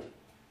be afraid.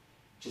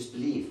 Just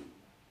believe.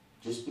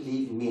 Just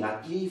believe in me. And I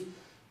believe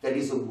that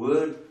is a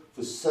word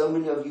for so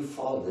many of you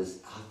fathers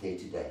out there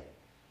today.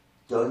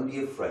 Don't be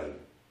afraid.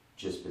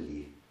 Just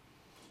believe.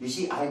 You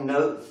see, I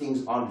know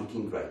things aren't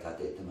looking great out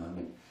there at the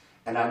moment.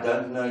 And I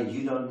don't know, and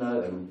you don't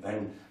know,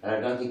 and I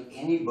don't think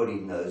anybody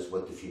knows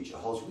what the future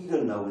holds. We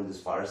don't know when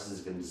this virus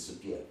is going to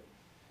disappear.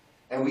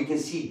 And we can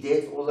see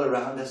death all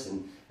around us,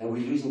 and we're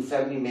losing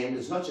family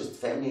members, not just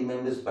family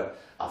members, but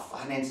our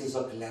finances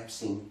are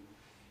collapsing.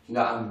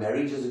 Our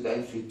marriages are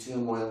going through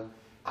turmoil.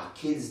 Our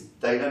kids,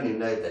 they don't even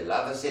know if they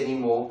love us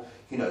anymore.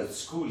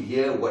 School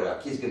year, what are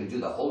our kids going to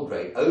do the whole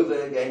grade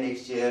over again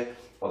next year?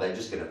 Or they're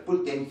just going to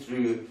put them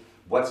through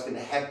what's going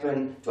to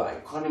happen to our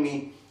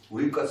economy.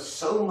 We've got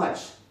so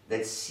much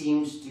that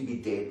seems to be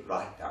dead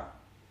right now.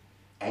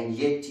 And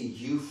yet to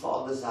you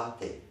fathers out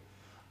there,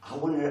 I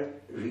want to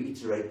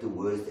reiterate the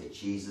words that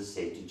Jesus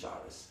said to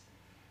Jairus.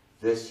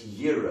 This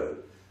hero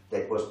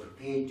that was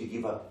prepared to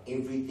give up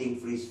everything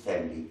for his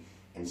family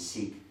and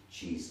seek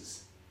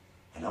Jesus.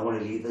 And I want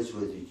to leave this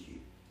word with you.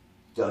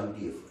 Don't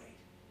be afraid.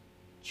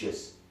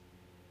 Just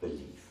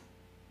believe.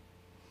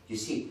 You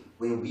see,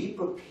 when we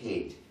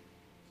prepared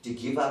to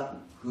give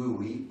up who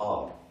we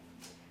are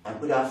and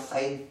put our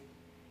faith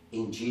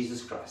in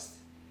Jesus Christ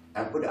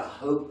and put our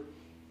hope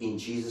in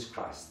Jesus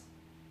Christ,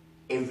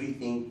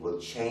 everything will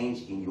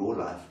change in your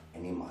life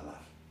and in my life.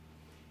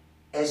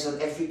 As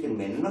South African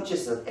men, and not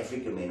just South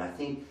African men, I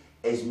think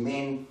as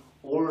men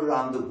all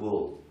around the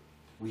world,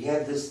 we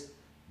have this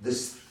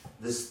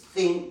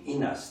thing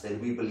in us that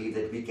we believe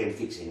that we can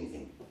fix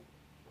anything.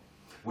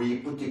 We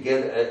put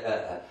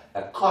together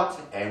a cot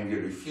and we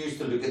refuse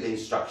to look at the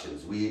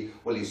instructions. We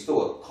will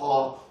install a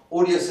car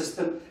audio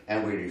system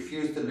and we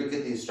refuse to look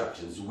at the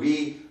instructions.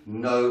 We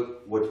know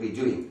what we're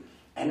doing.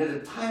 And at a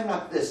time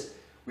like this,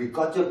 we've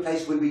got to a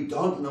place where we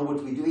don't know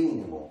what we're doing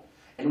anymore.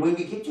 And when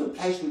we get to a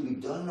place where we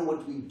don't know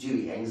what we're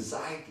doing,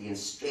 anxiety and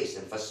stress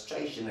and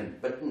frustration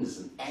and bitterness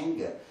and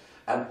anger,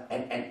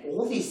 and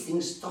all these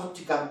things start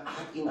to come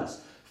out in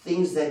us,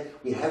 things that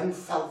we haven't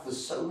felt for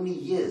so many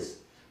years.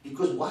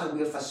 Because why?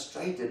 We are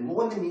frustrated.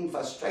 More than being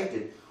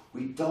frustrated,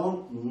 we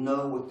don't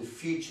know what the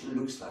future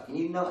looks like. And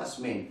you know us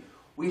men,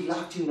 we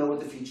like to know what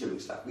the future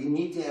looks like. We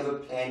need to have a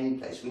plan in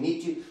place. We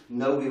need to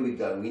know where we're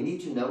going. We need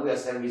to know where our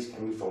salary is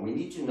coming from. We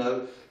need to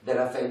know that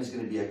our family is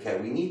going to be okay.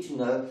 We need to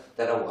know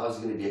that our wives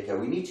are going to be okay.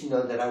 We need to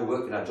know that our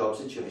work and our job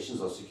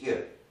situations are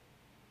secure.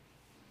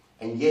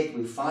 And yet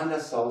we find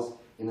ourselves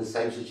in the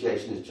same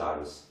situation as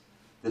Jairus.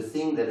 The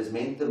thing that has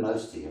meant the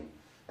most to him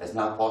has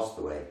now passed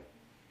away.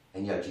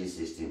 And yet Jesus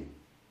says to him,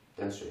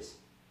 don't stress.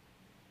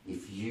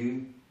 If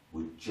you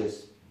would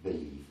just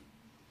believe.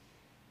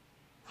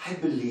 I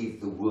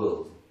believe the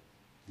world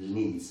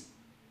needs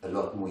a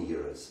lot more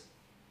heroes.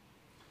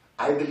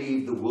 I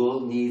believe the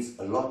world needs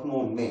a lot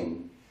more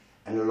men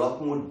and a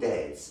lot more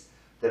dads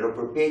that are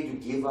prepared to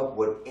give up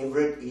whatever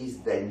it is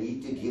they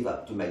need to give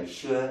up to make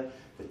sure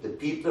that the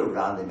people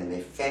around them and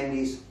their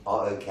families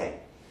are okay.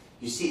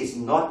 You see, it's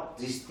not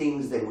these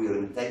things that we're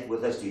going to take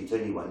with us to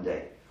eternity one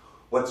day.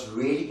 What's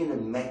really going to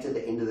matter at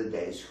the end of the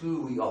day is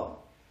who we are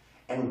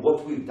and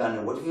what we've done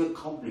and what we've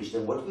accomplished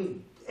and what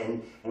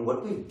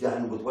we've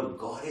done with what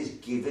God has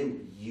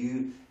given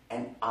you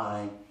and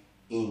I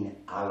in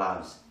our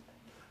lives.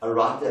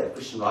 A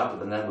Christian writer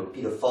by the name of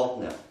Peter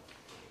Faulkner,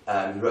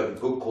 he wrote a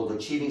book called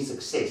Achieving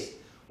Success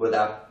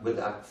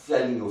Without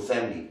Failing Your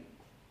Family.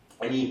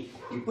 And he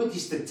put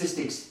these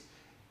statistics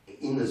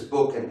in this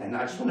book, and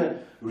I just want to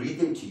read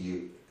them to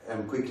you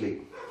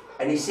quickly.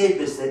 And he said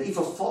this, that if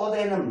a father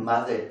and a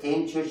mother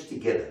attend church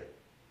together,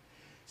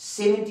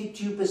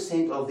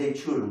 72% of their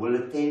children will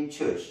attend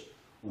church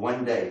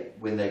one day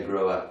when they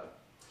grow up.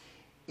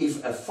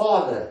 If a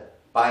father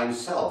by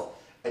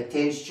himself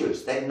attends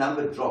church, that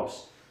number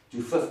drops to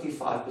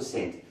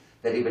 55%.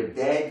 That if a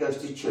dad goes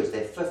to church,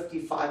 that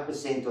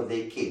 55% of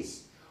their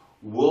kids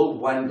will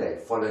one day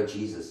follow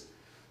Jesus.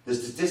 The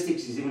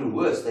statistics is even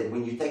worse, that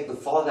when you take the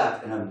father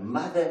out and a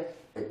mother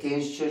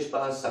attends church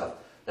by herself,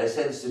 they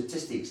say the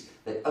statistics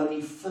that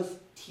only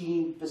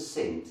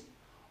 15%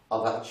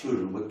 of our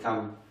children would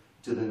come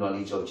to the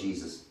knowledge of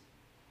Jesus.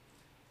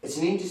 It's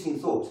an interesting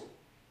thought.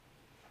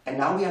 And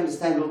now we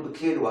understand a little bit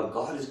clearly why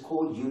God has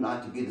called you and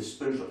I to be the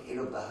spiritual head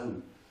of the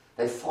home.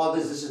 That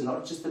fathers, this is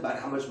not just about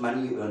how much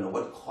money you earn or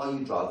what car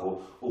you drive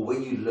or where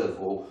you live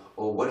or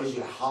what does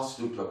your house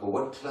look like or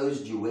what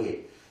clothes do you wear.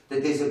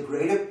 That there's a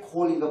greater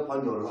calling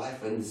upon your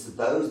life, and it's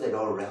those that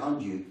are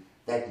around you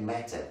that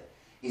matter.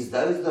 It's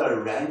those that are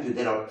around you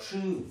that are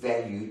true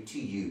value to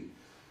you.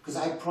 Because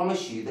I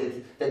promise you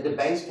that the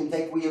banks can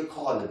take away your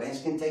car, the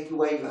banks can take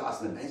away your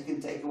house, and the banks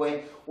can take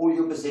away all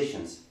your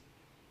possessions.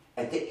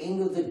 At the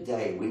end of the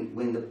day,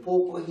 when the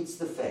pauper hits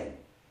the fan,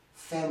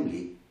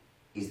 family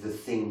is the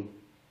thing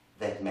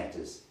that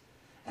matters.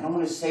 And I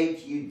want to say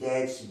to you,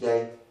 dads,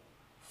 today,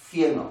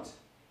 fear not.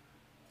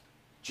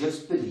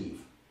 Just believe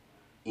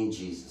in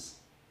Jesus.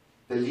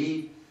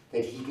 Believe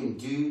that He can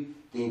do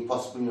the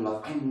impossible in your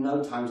life. I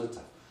know times are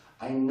tough.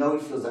 I know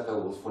it feels like our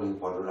world's falling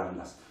apart around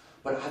us.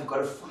 But I've got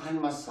to find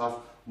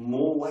myself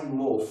more and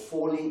more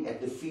falling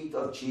at the feet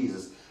of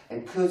Jesus.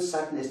 And Kurt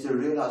Sutton has to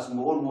realize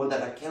more and more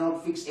that I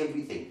cannot fix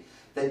everything.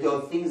 That there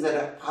are things that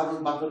are out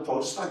of my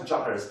control. Just like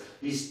Jairus,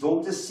 his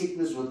daughter's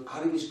sickness was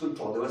out of his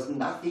control. There was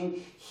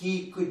nothing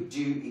he could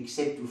do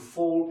except to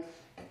fall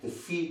at the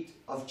feet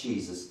of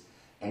Jesus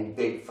and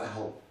beg for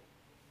help.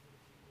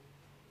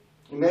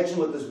 Imagine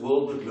what this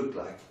world would look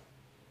like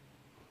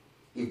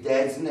if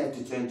dads didn't have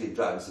to turn to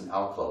drugs and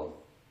alcohol,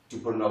 to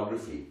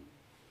pornography,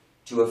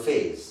 to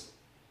affairs,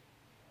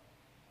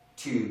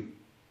 to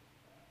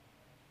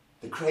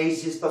the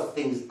craziest of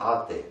things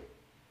out there.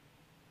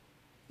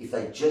 If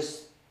they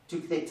just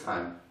took their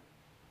time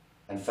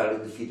and fell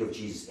at the feet of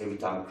Jesus every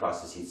time a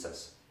crisis hits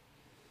us.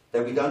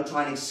 That we don't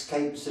try and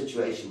escape the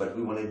situation, but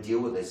we want to deal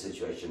with that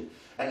situation.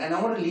 And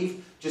I want to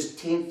leave just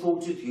 10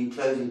 thoughts with you in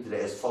closing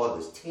today as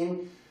fathers.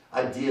 10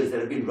 ideas that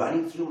have been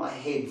running through my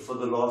head for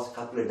the last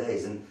couple of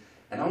days. And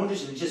I want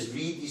to just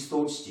read these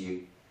thoughts to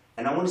you.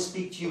 And I want to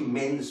speak to you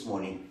men this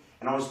morning.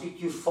 And I want to speak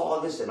to you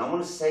fathers. And I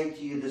want to say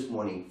to you this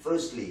morning,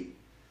 firstly,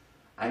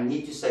 I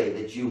need to say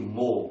that you're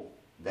more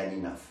than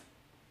enough.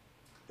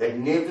 That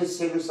never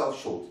sell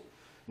yourself short.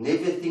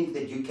 Never think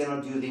that you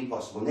cannot do the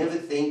impossible. Never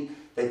think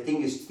that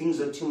things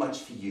are too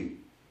much for you.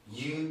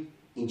 You,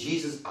 in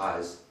Jesus'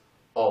 eyes,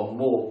 are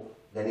more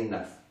than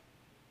enough.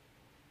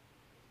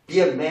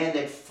 Be a man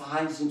that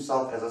finds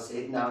himself, as I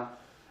said now,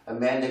 a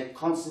man that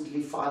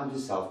constantly finds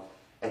himself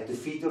at the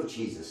feet of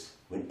Jesus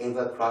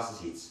whenever a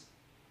crisis hits.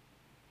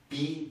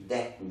 Be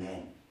that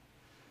man.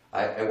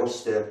 I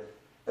watched a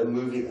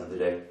movie the other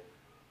day,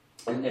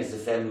 and as a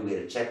family we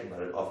had a chat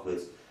about it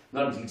afterwards.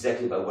 Not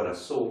exactly about what I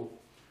saw,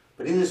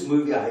 but in this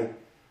movie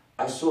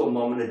I saw a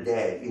mom and a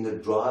dad in the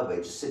driveway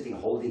just sitting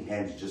holding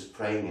hands, just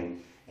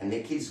praying, and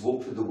their kids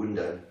walked to the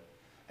window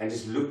and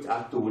just looked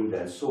out the window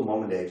and saw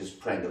mom and dad just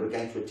praying. They were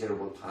going through a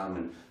terrible time,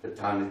 and the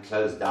town had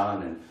closed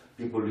down and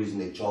people losing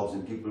their jobs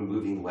and people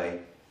moving away.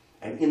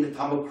 And in the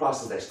time of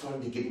crisis they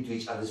started to get into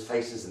each other's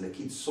faces, and the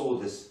kids saw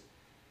this.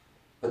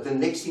 But the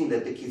next thing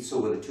that the kids saw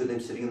were the two of them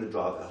sitting in the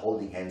driveway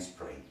holding hands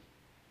praying.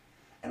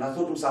 And I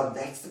thought to myself,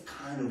 that's the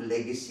kind of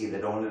legacy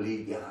that I want to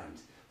leave behind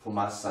for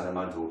my son and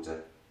my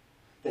daughter.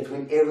 That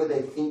whenever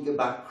they think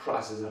about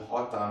crisis and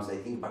hard times, they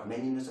think about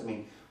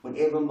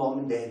whenever mom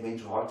and dad went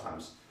through hard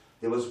times,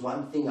 there was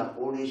one thing I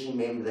always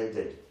remember they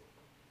did.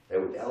 They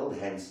would hold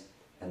hands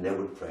and they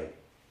would pray.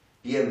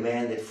 Be a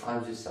man that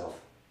finds yourself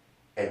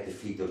at the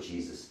feet of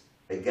Jesus.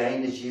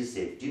 Again, as Jesus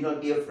said, do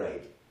not be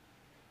afraid.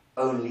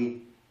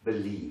 only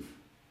believe.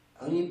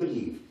 Only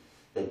believe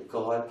that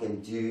God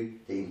can do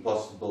the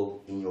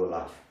impossible in your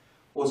life.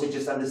 Also,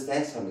 just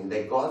understand something,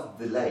 that God's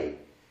delay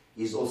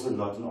is also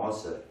not an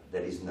answer.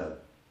 That is no.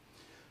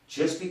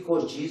 Just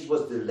because Jesus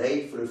was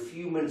delayed for a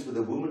few minutes with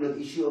a woman with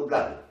issue of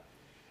blood,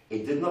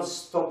 it did not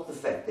stop the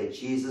fact that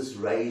Jesus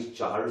raised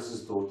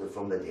Jairus' daughter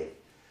from the dead.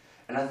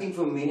 And I think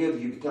for many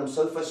of you become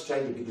so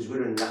frustrated because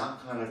we're a now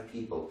kind of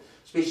people,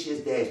 especially as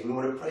dads. We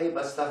want to pray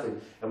about stuff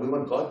and we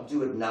want God to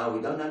do it now.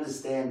 We don't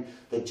understand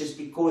that just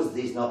because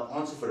there's no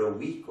answer for a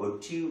week or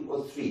 2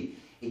 or 3,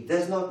 it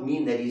does not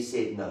mean that He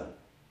said no.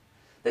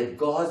 That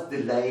God's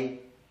delay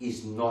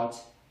is not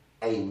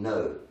a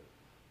no,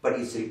 but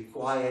it's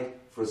required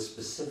for a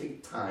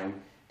specific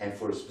time and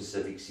for a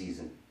specific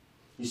season.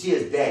 You see,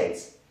 as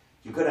dads,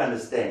 you've got to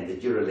understand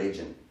that you're a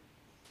legend.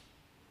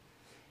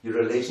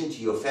 You're a legend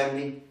to your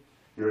family,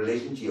 you're a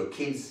legend to your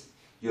kids,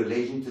 you're a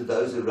legend to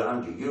those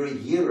around you. You're a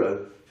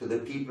hero to the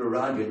people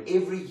around you. And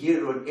every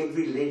hero and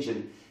every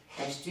legend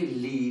has to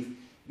leave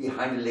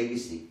behind a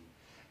legacy.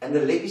 And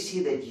the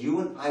legacy that you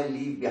and I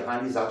leave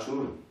behind is our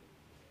children.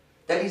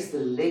 That is the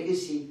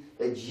legacy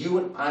that you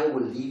and I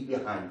will leave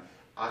behind.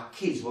 Our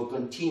kids will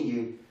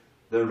continue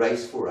the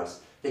race for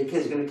us.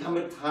 There's going to come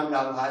a time in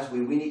our lives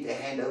where we need to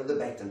hand over the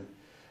baton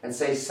and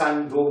say,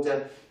 son,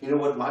 daughter, you know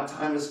what, my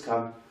time has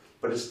come,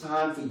 but it's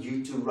time for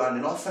you to run.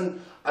 And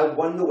often I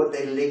wonder what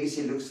their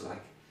legacy looks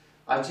like.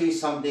 I'll tell you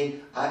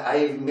something, I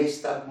have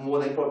messed up more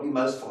than probably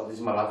most fathers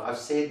in my life. I've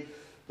said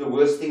the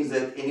worst things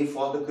that any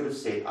father could have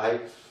said.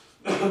 I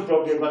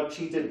probably have not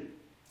treated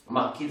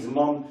my kid's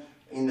mom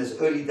in these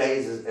early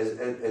days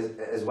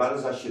as well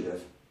as I should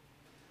have.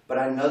 But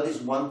I know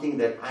there's one thing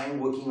that I'm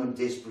working on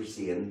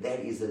desperately, and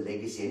that is a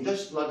legacy. And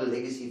just not a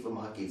legacy for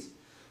my kids,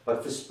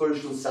 but for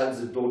spiritual sons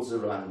and daughters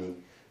around me.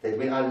 That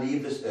when I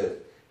leave this earth,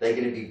 they're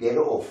going to be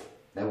better off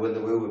than when they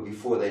were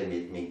before they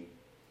met me.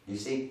 You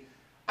see,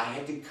 I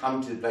had to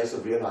come to the place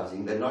of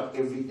realizing that not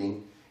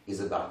everything is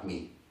about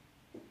me.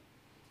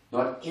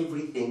 Not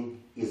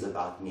everything is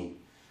about me.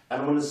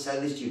 And I want to say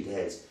this to you,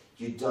 dads.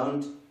 You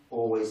don't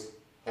always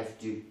have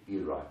to be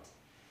right.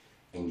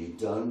 And you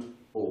don't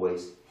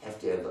always have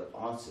to have the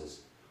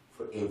answers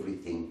for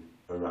everything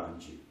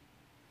around you.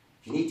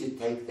 You need to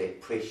take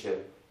that pressure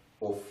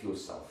off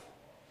yourself.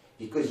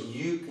 Because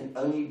you can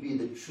only be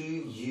the true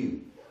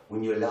you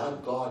when you allow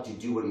God to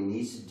do what He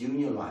needs to do in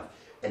your life.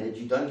 And that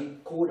you don't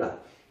get caught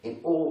up in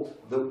all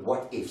the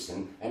what-ifs.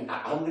 And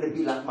I'm going to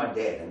be like my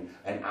dad.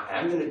 And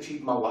I'm going to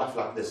treat my wife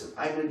like this. And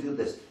I'm going to do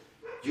this.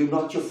 You're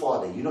not your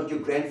father. You're not your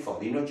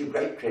grandfather. You're not your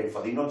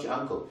great-grandfather. You're not your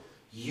uncle.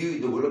 You,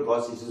 the Word of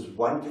God says, is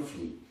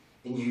wonderfully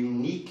and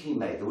uniquely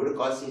made. The Word of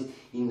God says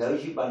He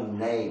knows you by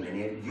name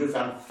and you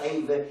found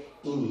favor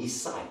in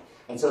His sight.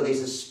 And so there's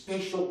a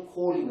special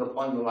calling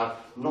upon your life,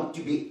 not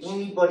to be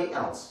anybody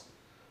else,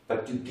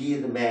 but to be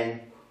the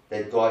man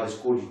that God has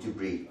called you to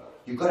be.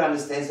 You've got to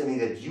understand something,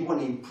 that you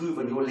want to improve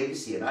on your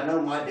legacy. And I know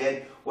my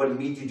dad wanted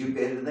me to do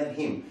better than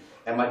him.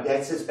 And my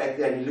dad sits back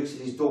there and he looks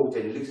at his daughter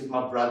and he looks at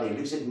my brother and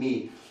he looks at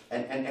me.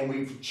 And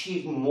we've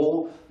achieved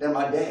more than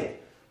my dad.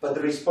 But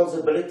the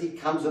responsibility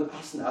comes on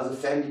us now as a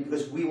family,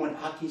 because we want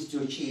our kids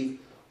to achieve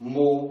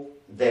more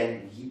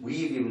than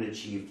we've even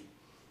achieved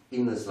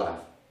in this life.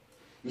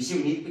 You see,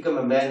 we need to become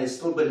a man that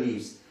still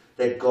believes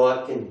that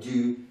God can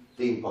do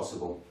the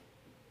impossible.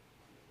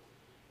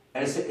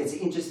 And it's an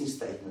interesting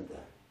statement there.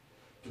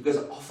 Because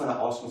often I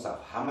ask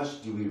myself, how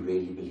much do we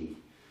really believe?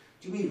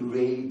 Do we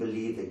really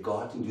believe that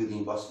God can do the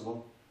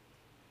impossible?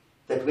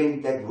 That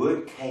when that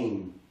word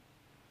came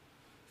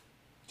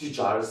to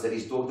Jairus that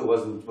his daughter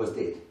was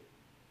dead,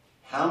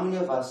 how many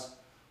of us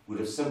would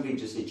have simply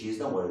just said, Jesus,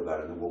 don't worry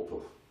about it, and walked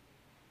off?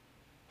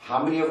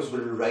 How many of us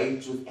would have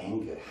raged with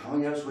anger? How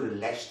many of us would have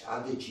lashed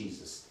out at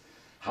Jesus?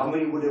 How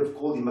many would have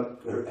called him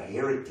a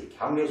heretic?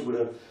 How many of us would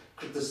have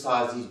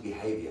criticized his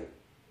behavior?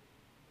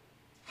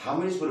 How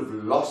many of us would have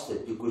lost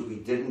it because we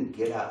didn't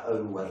get our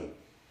own way?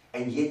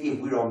 And yet, if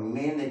we are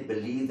men that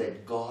believe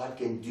that God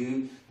can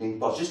do the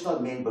impossible, just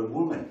not men but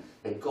women,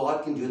 that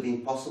God can do the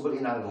impossible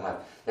in our life,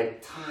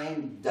 that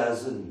time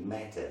doesn't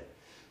matter,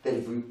 that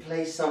if we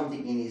place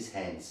something in His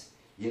hands,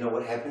 you know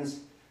what happens?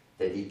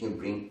 That He can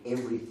bring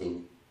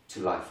everything to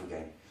life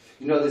again.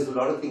 You know, there's a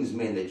lot of things,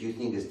 men, that you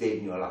think is dead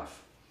in your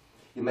life.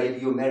 Maybe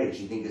your marriage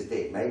you think is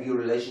dead. Maybe your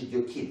relation to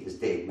your kid is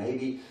dead.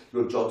 Maybe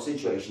your job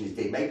situation is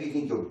dead. Maybe you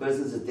think your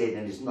business is dead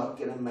and it's not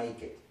going to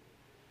make it.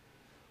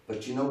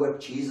 But you know what?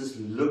 Jesus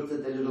looked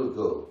at the little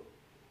girl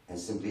and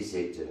simply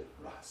said to her,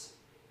 rise.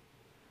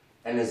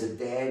 And as a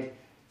dad,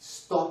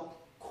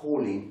 stop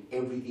calling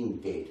everything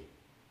dead.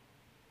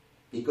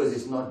 Because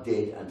it's not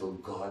dead until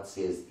God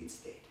says it's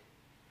dead.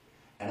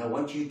 And I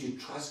want you to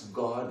trust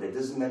God. That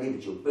doesn't matter if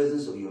it's your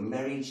business or your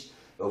marriage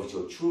or if it's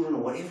your children or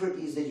whatever it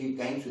is that you're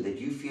going through, that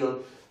you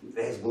feel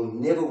that will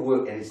never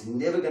work and it's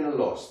never going to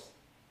last,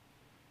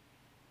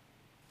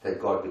 that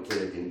God could turn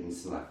it in an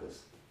instant like this.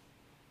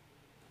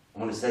 I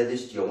want to say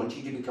this to you. I want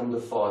you to become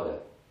the father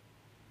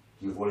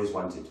you've always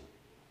wanted.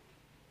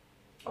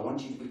 I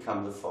want you to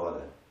become the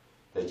father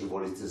that you've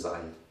always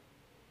desired.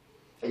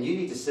 And you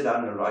need to sit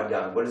down and write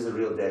down, what does a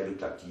real dad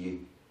look like to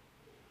you?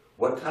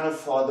 What kind of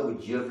father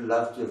would you have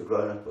loved to have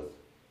grown up with?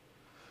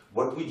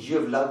 What would you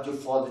have loved your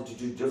father to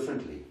do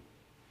differently?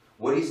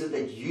 What is it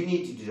that you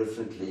need to do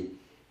differently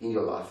in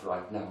your life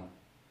right now?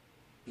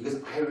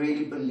 Because I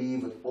really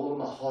believe with all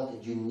my heart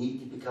that you need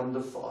to become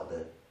the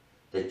father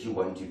that you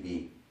want to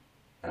be.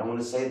 And I want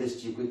to say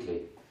this to you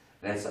quickly.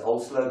 And it's an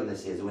old slogan that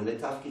says, when the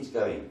tough gets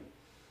going,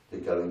 the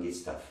going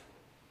gets tough.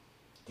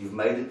 You've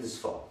made it this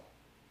far.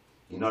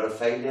 You're not a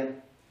failure.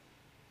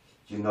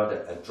 You're not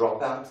a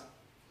dropout.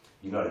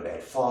 You're not a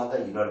bad father.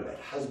 You're not a bad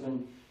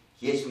husband.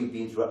 Yes, we've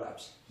been through our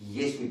ups.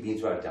 Yes, we've been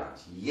through our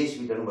downs. Yes,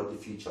 we don't know what the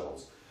future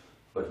holds.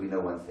 But we know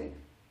one thing.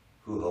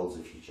 Who holds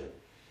the future?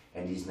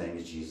 And his name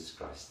is Jesus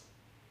Christ.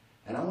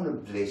 And I want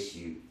to bless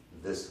you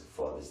this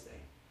Father's Day.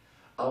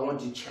 I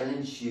want to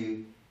challenge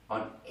you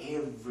on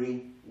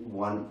every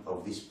one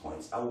of these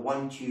points. I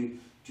want you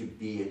to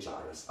be a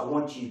Jairus. I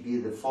want you to be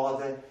the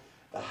father,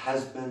 the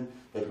husband,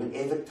 that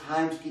whenever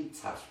times get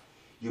tough,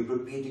 you're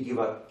prepared to give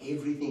up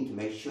everything to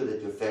make sure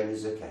that your family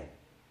is okay.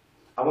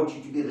 I want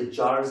you to be the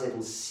Jairus that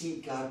will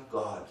seek out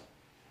God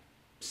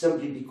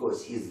simply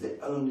because He is the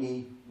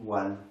only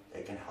one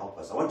that can help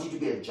us. I want you to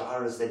be a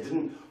Jairus that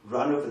didn't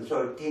run off and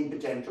throw a temper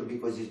tantrum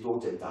because his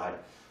daughter died,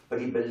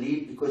 but he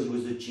believed because he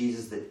was with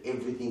Jesus that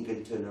everything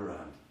can turn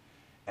around.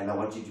 And I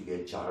want you to be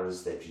a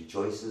Jairus that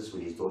rejoices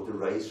when his daughter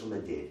raised from the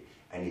dead,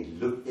 and he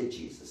looked at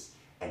Jesus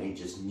and he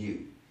just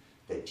knew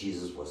that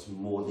Jesus was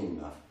more than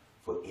enough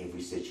for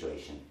every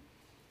situation.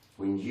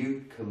 When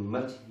you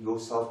commit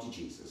yourself to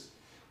Jesus,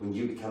 when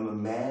you become a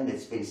man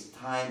that spends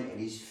time at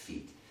his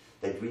feet,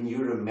 that when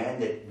you're a man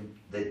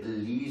that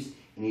believes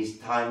in his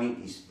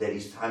timing, that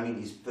his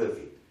timing is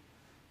perfect,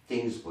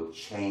 things will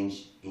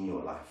change in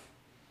your life.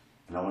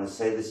 And I want to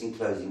say this in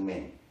closing,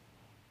 men.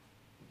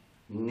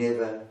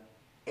 Never,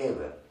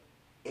 ever,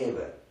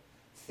 ever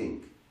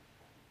think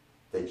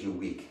that you're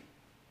weak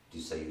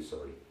to say you're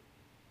sorry.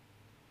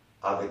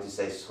 I've had to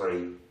say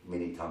sorry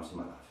many times in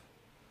my life.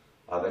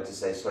 I've had to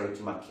say sorry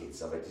to my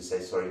kids. I've had to say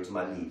sorry to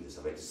my leaders.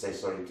 I've had to say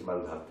sorry to my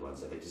loved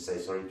ones. I've had to say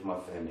sorry to my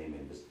family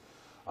members.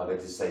 I've had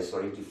to say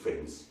sorry to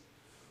friends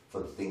for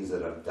the things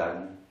that I've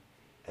done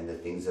and the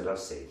things that I've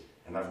said.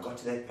 And I've got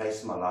to that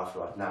place in my life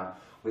right now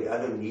where I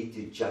don't need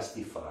to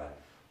justify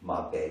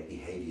my bad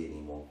behavior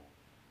anymore.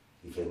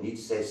 If I need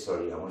to say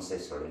sorry, I want to say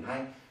sorry. And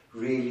I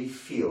really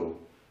feel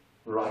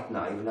right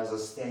now, even as I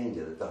stand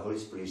here, that the Holy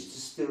Spirit is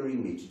just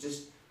stirring me to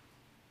just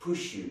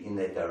push you in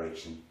that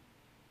direction.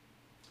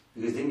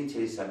 Because let me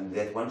tell you something,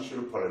 that once you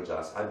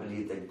apologize, I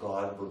believe that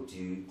God will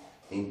do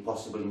the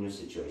impossible in your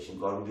situation.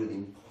 God will do the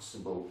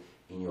impossible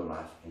in your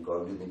life. And God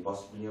will do the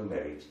impossible in your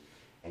marriage.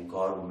 And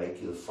God will make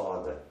you the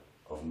father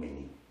of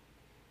many.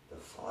 The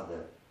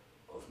father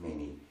of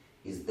many.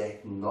 Is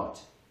that not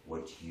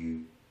what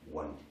you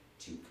want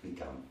to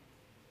become?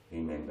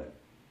 Remember,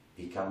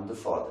 become the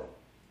father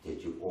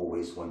that you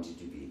always wanted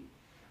to be.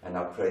 And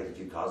I pray that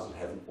you guys will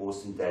have an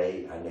awesome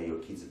day. I know your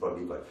kids have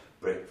probably got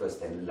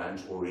breakfast and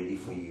lunch all ready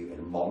for you,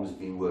 and mom's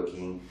been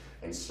working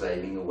and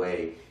slaving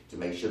away to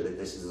make sure that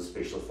this is a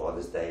special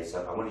Father's Day.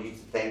 So I want you to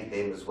thank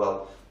them as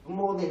well. But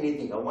more than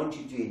anything, I want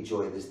you to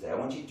enjoy this day. I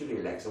want you to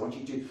relax. I want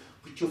you to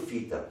put your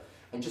feet up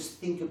and just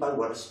think about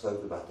what I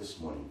spoke about this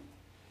morning.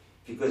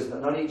 Because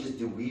not only just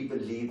do we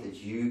believe that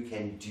you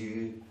can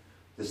do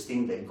this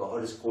thing that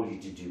God has called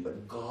you to do,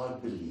 but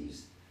God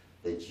believes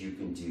that you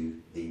can do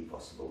the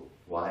impossible.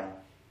 Why?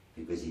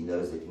 Because He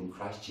knows that in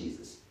Christ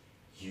Jesus,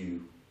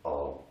 you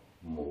are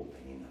more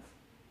than enough.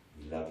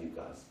 We love you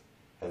guys.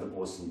 Have an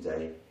awesome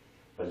day.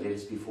 But let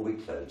us, before we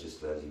close,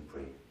 just close in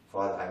prayer.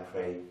 Father, I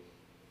pray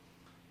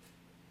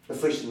a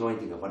fresh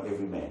anointing upon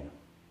every man.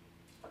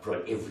 I pray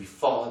on every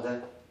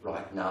father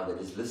right now that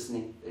is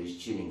listening, that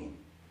is tuning in.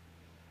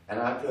 And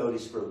I pray, Holy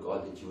Spirit of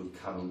God, that you would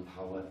come in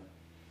power,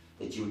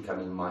 that you would come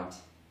in might,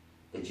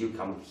 that you would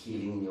come with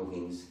healing in your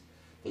wings,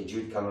 that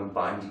you would come and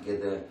bind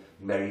together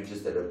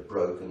marriages that are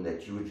broken,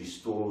 that you would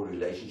restore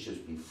relationships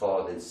between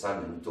father and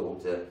son and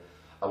daughter.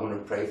 I want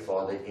to pray,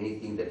 Father, that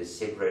anything that has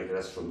separated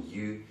us from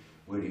you,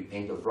 we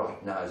repent of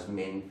right now as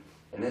men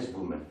and as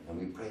women, and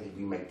we pray that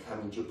we may come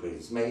into your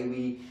presence. May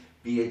we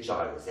be a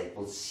Jairus that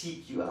will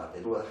seek you out,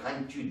 that will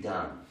hunt you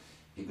down,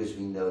 because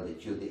we know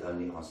that you're the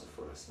only answer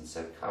for us. And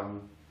so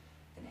come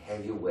and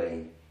have your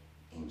way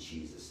in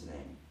Jesus'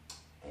 name.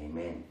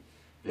 Amen.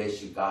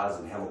 Bless you guys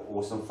and have an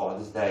awesome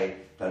Father's Day.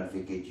 Don't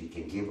forget you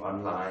can give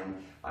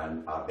online,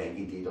 and our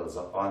banking details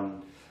are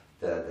on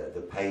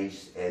the page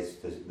as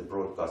the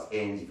broadcast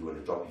ends. If you want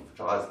to drop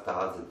your tithes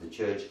at the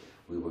church,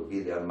 we will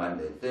be there on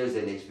Monday and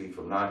Thursday next week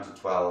from 9 to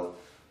 12.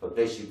 But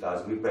bless you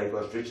guys. We pray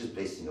God's richest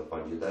blessing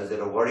upon you. Those that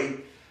are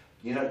worried,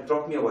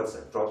 drop me a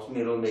WhatsApp, drop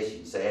me a little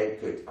message, say, hey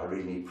Kurt, I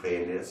really need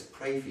prayer, and let us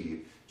pray for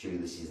you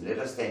during the season. Let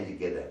us stand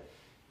together,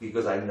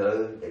 because I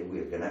know that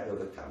we're going to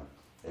overcome,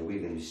 that we're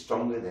going to be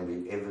stronger than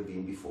we've ever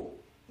been before.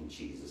 In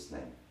Jesus'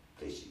 name.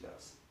 Bless you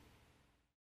guys.